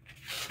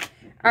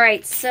 All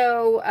right,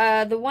 so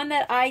the one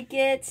that I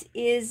get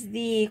is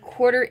the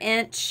 1/4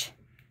 inch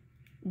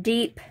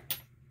deep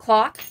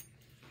clock.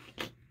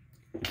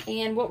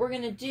 And what we're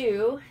going to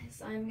do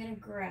is I'm going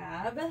to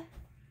grab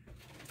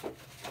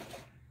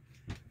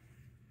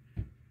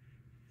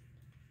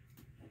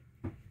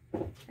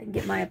I can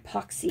get my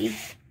epoxy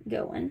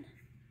going.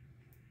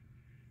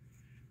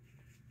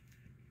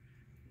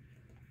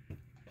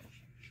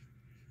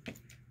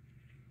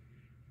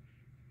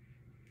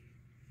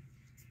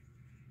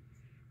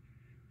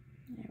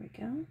 There we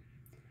go.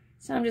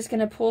 So I'm just going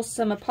to pull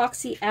some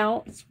epoxy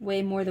out. It's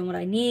way more than what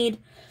I need.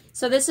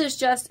 So this is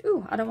just,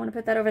 ooh, I don't want to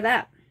put that over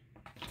that.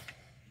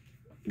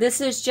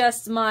 This is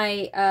just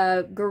my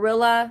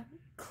Gorilla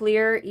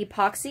Clear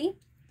Epoxy.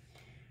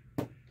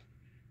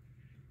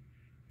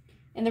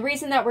 And the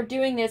reason that we're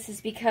doing this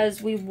is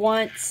because we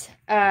want,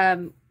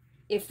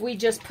 if we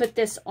just put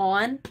this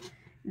on,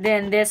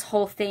 then this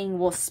whole thing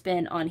will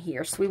spin on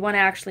here. So we want to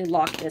actually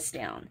lock this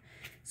down.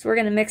 So we're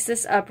going to mix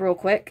this up real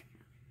quick.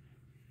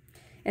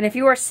 And if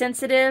you are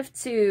sensitive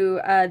to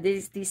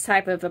these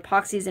type of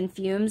epoxies and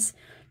fumes,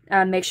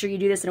 make sure you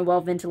do this in a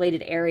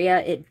well-ventilated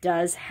area. It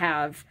does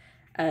have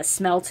a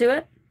smell to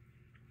it.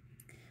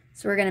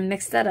 So we're going to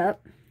mix that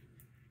up.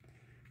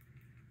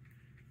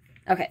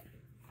 Okay.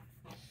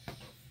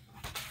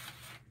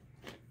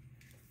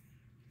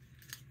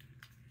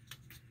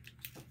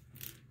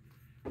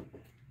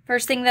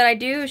 First thing that I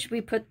do is we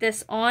put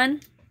this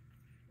on.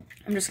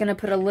 I'm just going to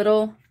put a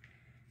little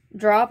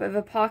drop of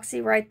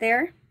epoxy right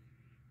there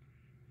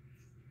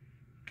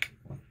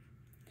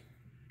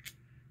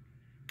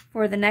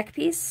for the neck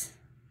piece.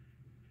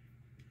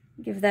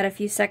 Give that a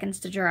few seconds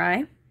to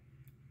dry.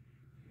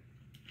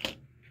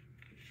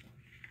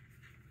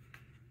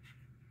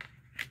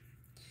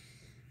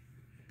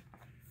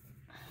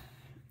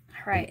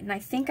 All right, and I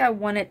think I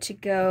want it to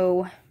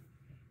go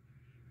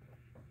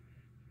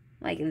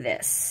like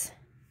this.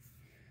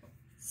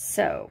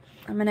 So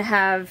I'm going to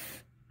have,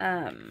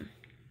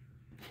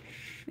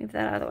 move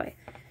that out of the way.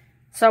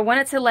 So I want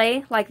it to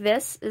lay like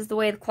this is the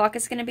way the clock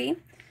is going to be.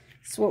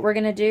 So what we're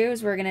going to do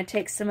is we're going to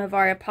take some of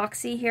our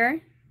epoxy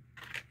here.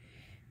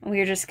 And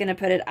we're just going to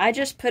put it, I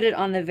just put it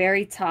on the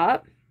very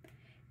top,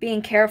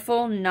 being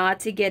careful not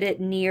to get it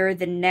near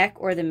the neck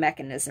or the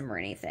mechanism or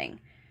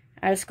anything.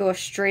 I just go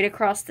straight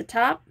across the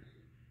top.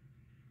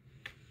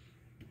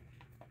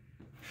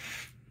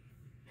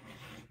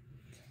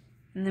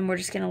 And then we're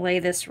just going to lay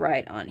this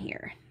right on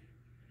here.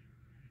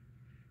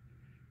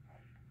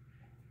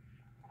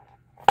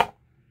 All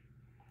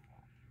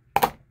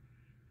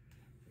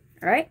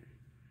right.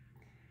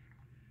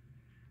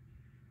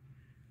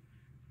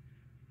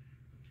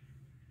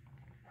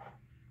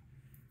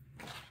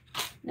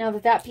 Now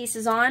that that piece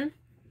is on,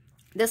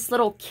 this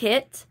little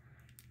kit,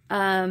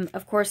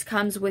 of course,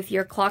 comes with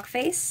your clock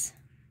face.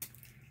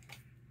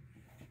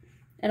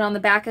 And on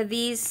the back of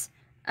these,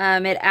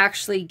 it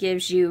actually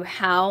gives you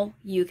how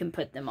you can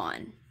put them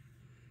on.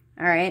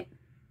 All right.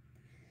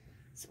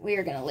 So we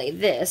are going to lay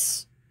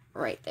this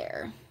right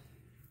there.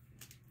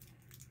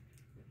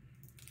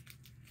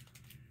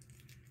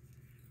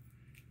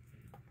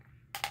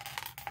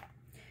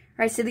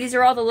 All right, so these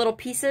are all the little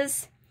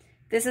pieces.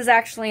 This is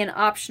actually an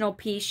optional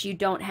piece. You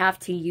don't have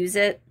to use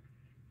it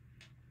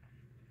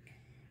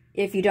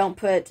if you don't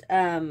put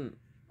on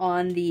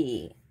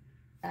the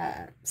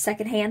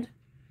second hand.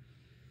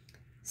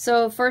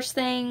 So first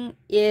thing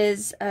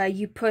is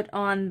you put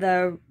on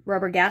the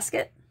rubber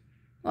gasket.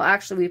 Well,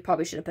 actually, we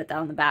probably should have put that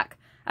on the back.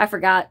 I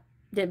forgot.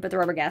 Didn't put the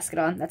rubber gasket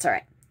on. That's all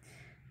right.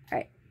 All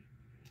right.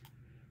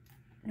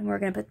 And we're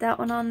going to put that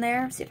one on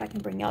there. See if I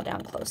can bring y'all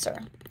down closer.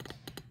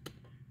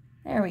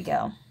 There we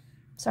go.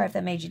 Sorry if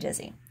that made you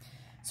dizzy.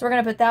 So we're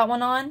going to put that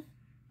one on.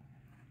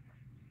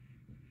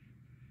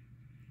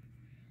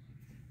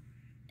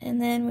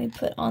 And then we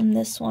put on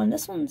this one.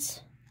 This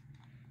one's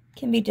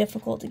can be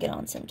difficult to get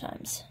on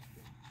sometimes.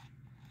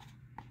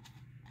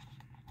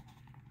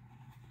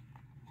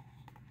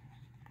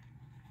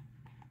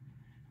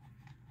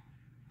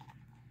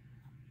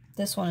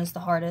 This one is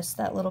the hardest.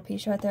 That little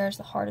piece right there is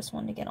the hardest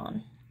one to get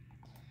on.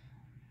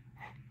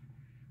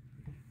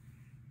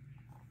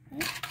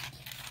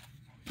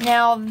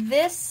 Now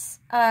this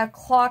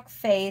clock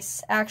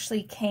face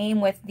actually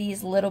came with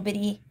these little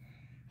bitty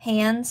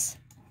hands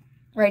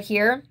right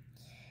here,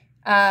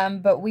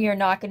 but we are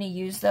not going to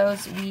use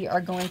those. We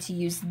are going to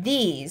use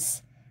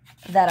these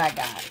that I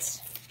got.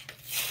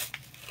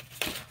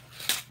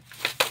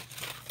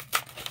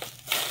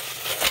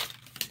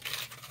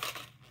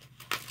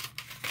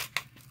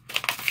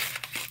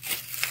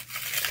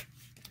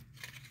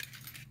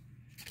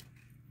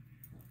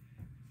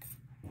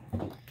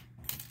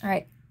 All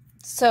right,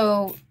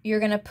 so you're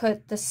going to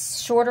put the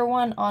shorter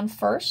one on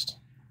first.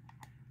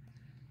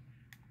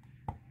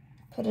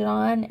 Put it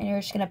on, and you're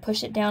just going to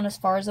push it down as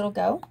far as it'll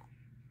go.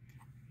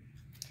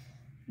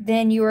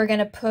 Then you are going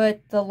to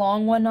put the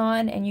long one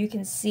on, and you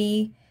can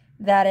see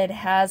that it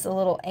has a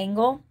little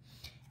angle.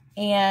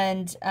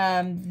 And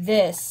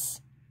this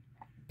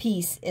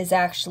piece is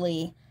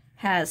actually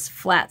has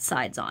flat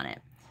sides on it.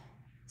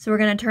 So we're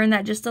going to turn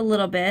that just a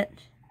little bit.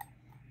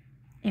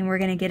 And we're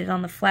going to get it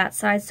on the flat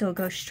side so it'll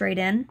go straight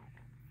in.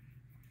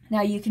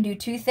 Now you can do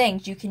two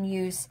things. You can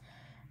use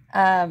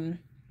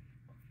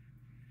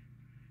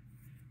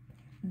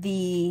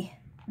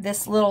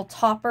this little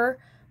topper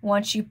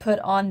once you put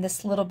on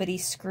this little bitty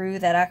screw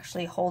that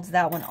actually holds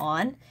that one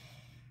on.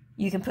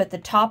 You can put the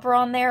topper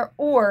on there,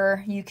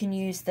 or you can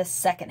use the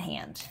second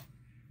hand.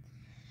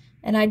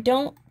 And I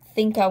don't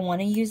think I want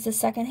to use the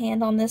second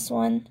hand on this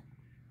one.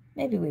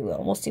 Maybe we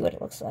will. We'll see what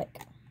it looks like.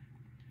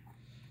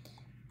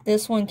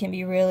 This one can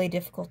be really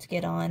difficult to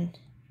get on.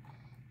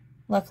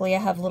 Luckily, I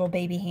have little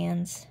baby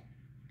hands.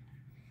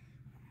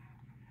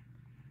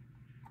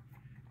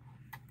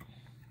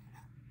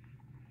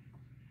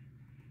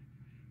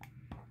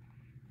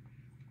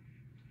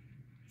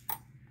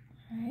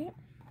 Alright,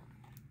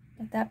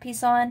 put that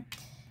piece on.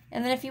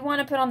 And then if you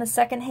want to put on the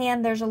second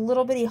hand, there's a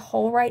little bitty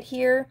hole right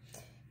here,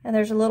 and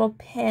there's a little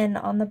pin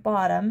on the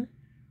bottom.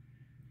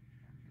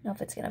 I don't know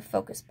if it's going to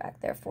focus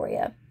back there for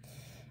you.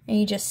 And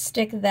you just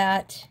stick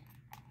that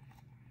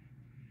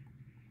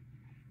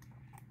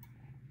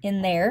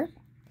in there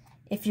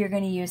if you're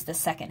going to use the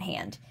second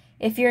hand.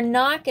 If you're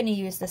not going to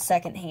use the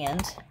second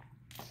hand,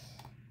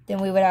 then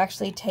we would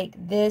actually take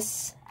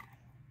this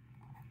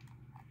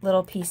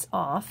little piece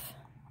off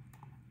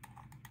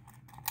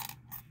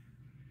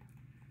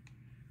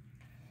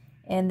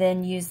and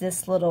then use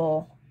this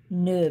little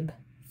nub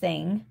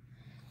thing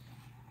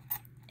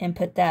and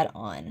put that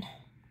on.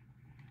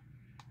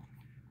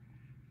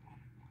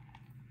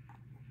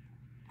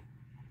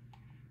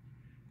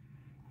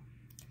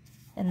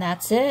 And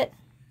that's it.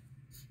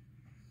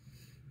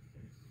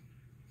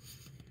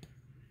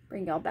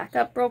 Bring y'all back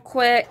up real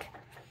quick.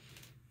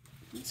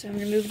 So I'm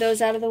going to move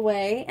those out of the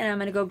way, and I'm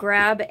going to go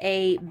grab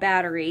a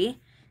battery.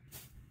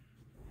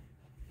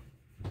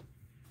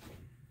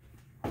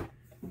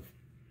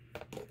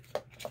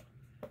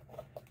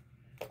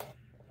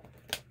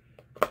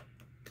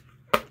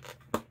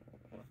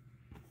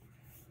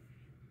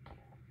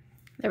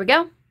 There we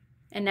go.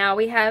 And now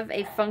we have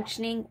a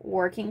functioning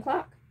working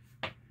clock.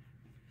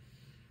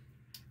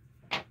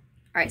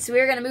 All right, so we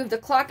are going to move the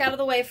clock out of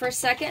the way for a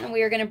second, and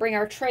we are going to bring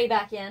our tray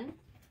back in.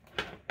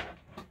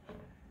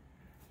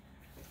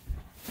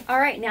 All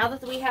right, now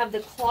that we have the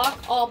clock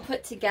all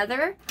put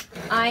together,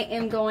 I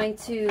am going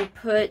to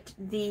put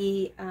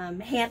the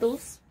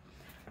handles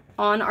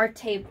on our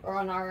table, or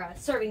on our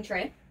serving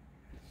tray.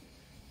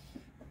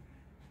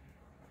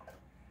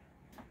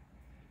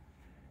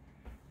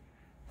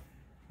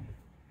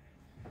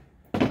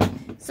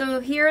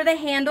 So here are the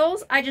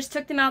handles. I just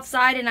took them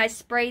outside and I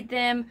sprayed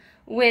them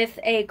with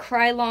a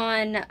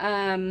Krylon,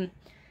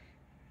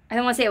 I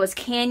don't want to say it was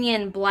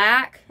Canyon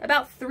Black,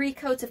 about 3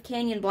 coats of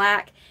Canyon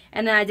Black,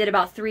 and then I did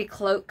about 3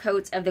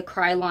 coats of the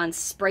Krylon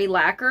spray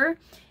lacquer.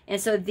 And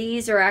so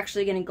these are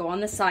actually going to go on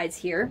the sides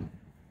here.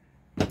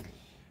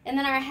 And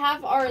then I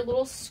have our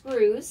little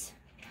screws.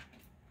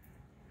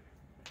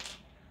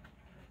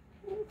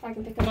 If I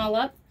can pick them all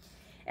up.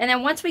 And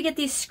then once we get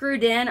these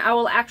screwed in, I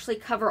will actually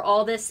cover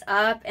all this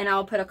up, and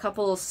I'll put a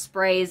couple of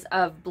sprays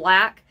of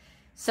black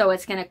so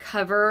it's going to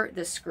cover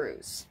the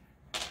screws.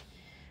 But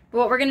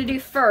what we're going to do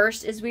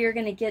first is we are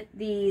going to get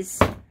these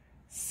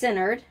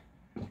centered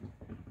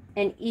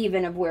and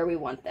even of where we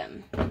want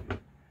them.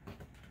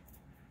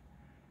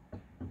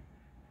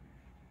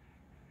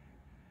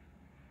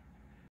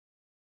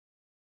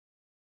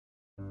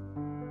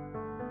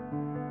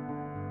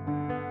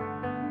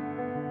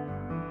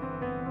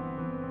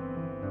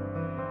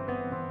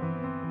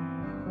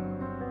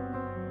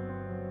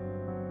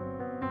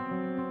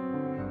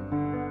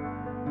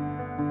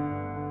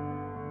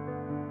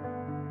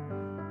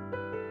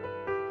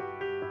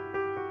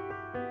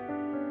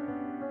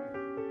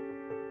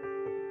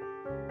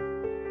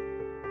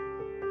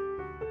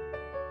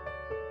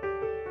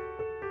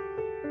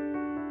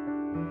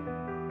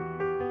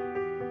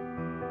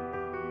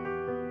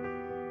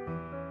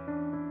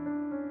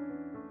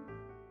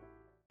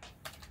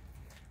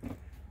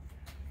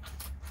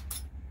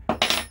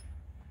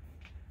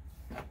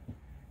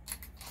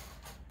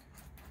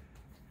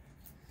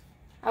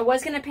 I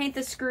was going to paint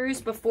the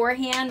screws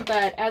beforehand,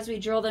 but as we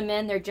drill them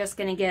in, they're just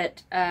going to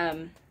get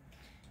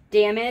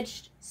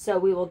damaged, so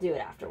we will do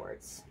it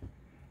afterwards.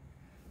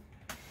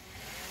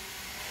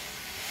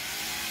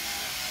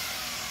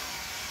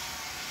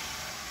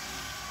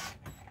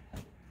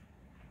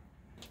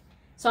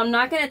 So I'm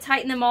not going to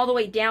tighten them all the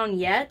way down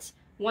yet.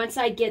 Once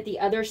I get the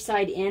other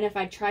side in, if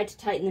I try to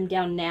tighten them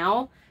down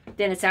now,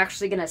 then it's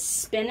actually going to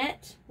spin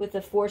it with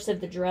the force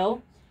of the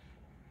drill,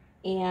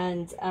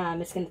 and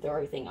it's going to throw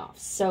everything off.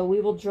 So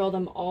we will drill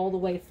them all the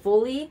way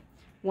fully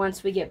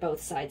once we get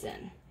both sides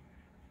in.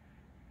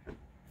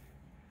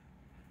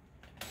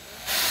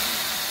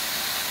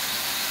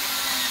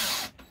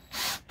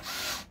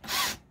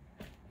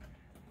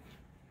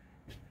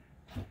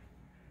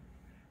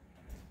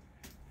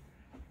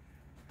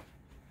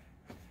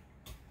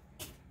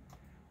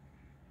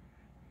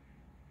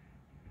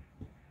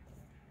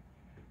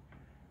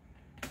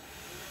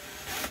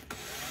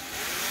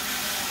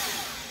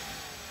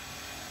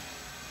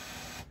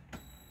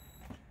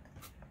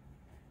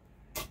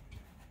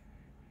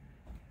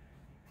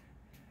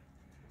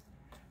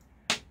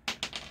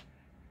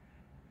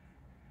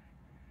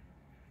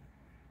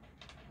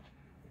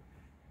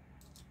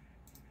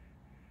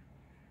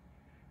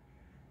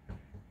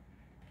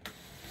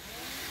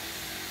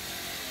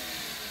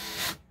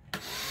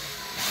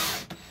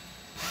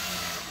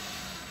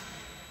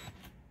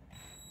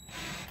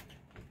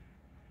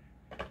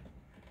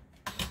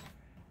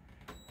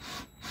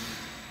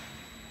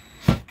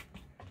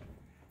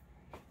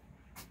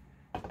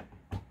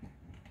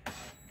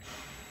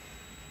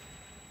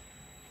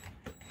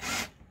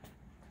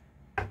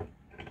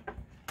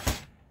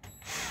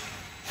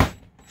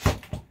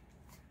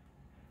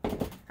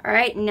 All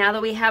right, now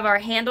that we have our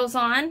handles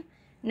on,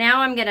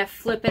 now I'm gonna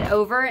flip it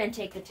over and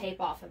take the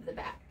tape off of the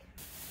back.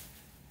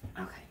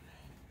 Okay.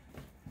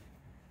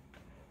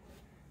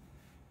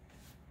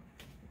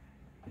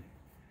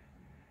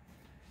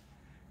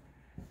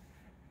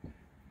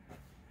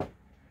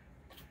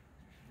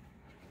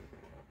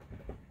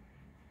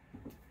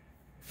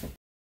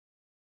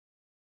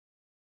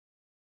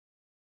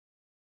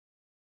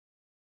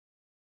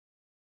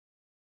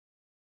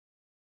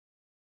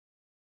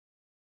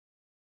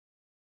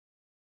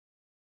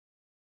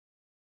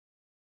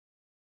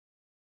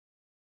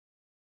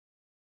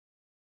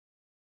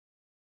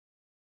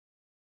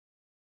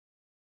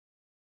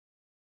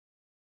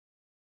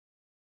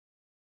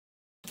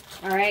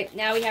 All right,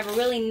 now we have a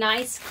really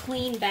nice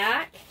clean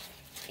back,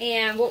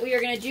 and what we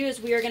are going to do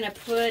is we are going to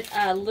put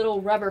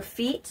little rubber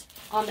feet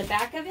on the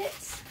back of it,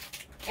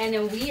 and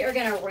then we are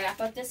going to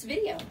wrap up this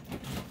video.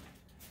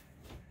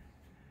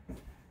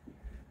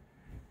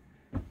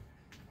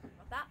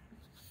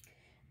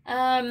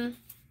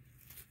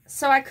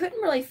 So I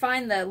couldn't really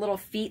find the little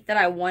feet that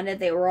I wanted.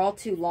 They were all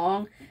too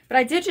long, but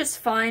I did just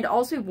find,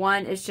 all we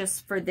want is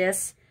just for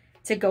this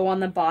to go on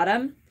the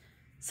bottom.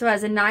 So it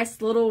has a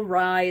nice little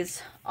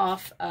rise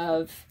off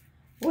of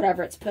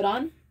whatever it's put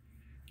on.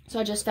 So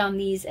I just found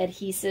these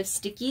adhesive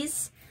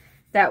stickies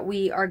that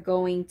we are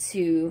going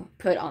to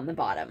put on the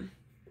bottom.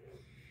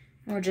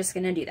 And we're just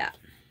going to do that.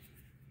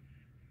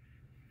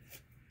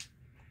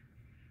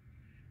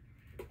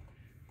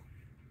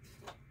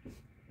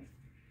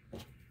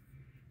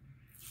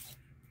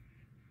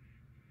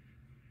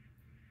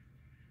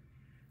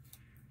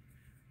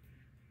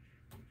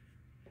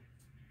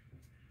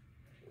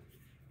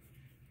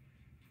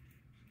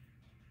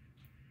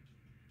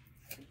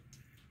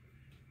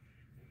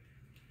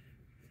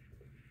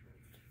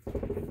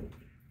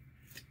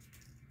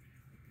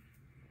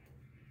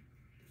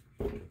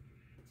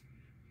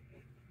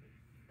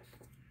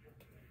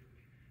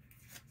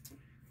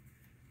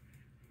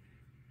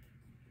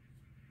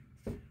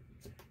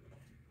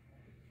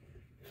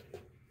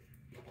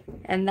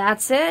 And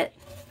that's it.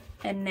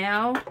 And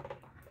now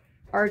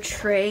our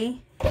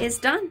tray is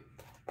done.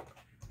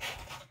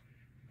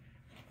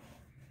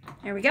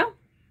 There we go.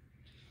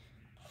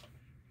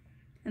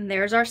 And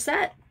there's our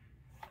set.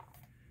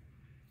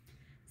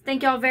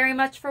 Thank y'all very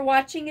much for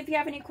watching. If you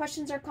have any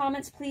questions or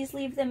comments, please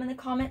leave them in the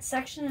comments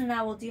section and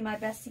I will do my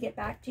best to get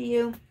back to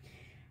you.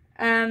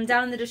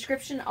 Down in the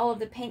description, all of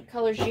the paint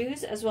colors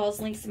used, as well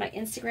as links to my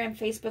Instagram,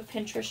 Facebook,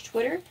 Pinterest,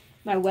 Twitter,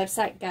 my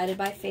website,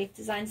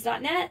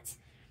 guidedbyfaithdesigns.net.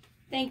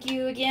 Thank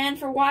you again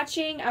for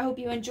watching. I hope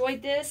you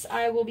enjoyed this.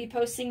 I will be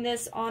posting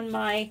this on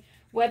my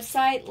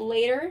website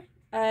later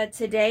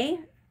today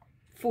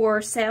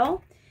for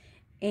sale.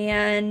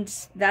 And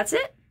that's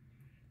it.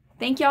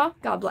 Thank y'all.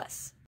 God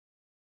bless.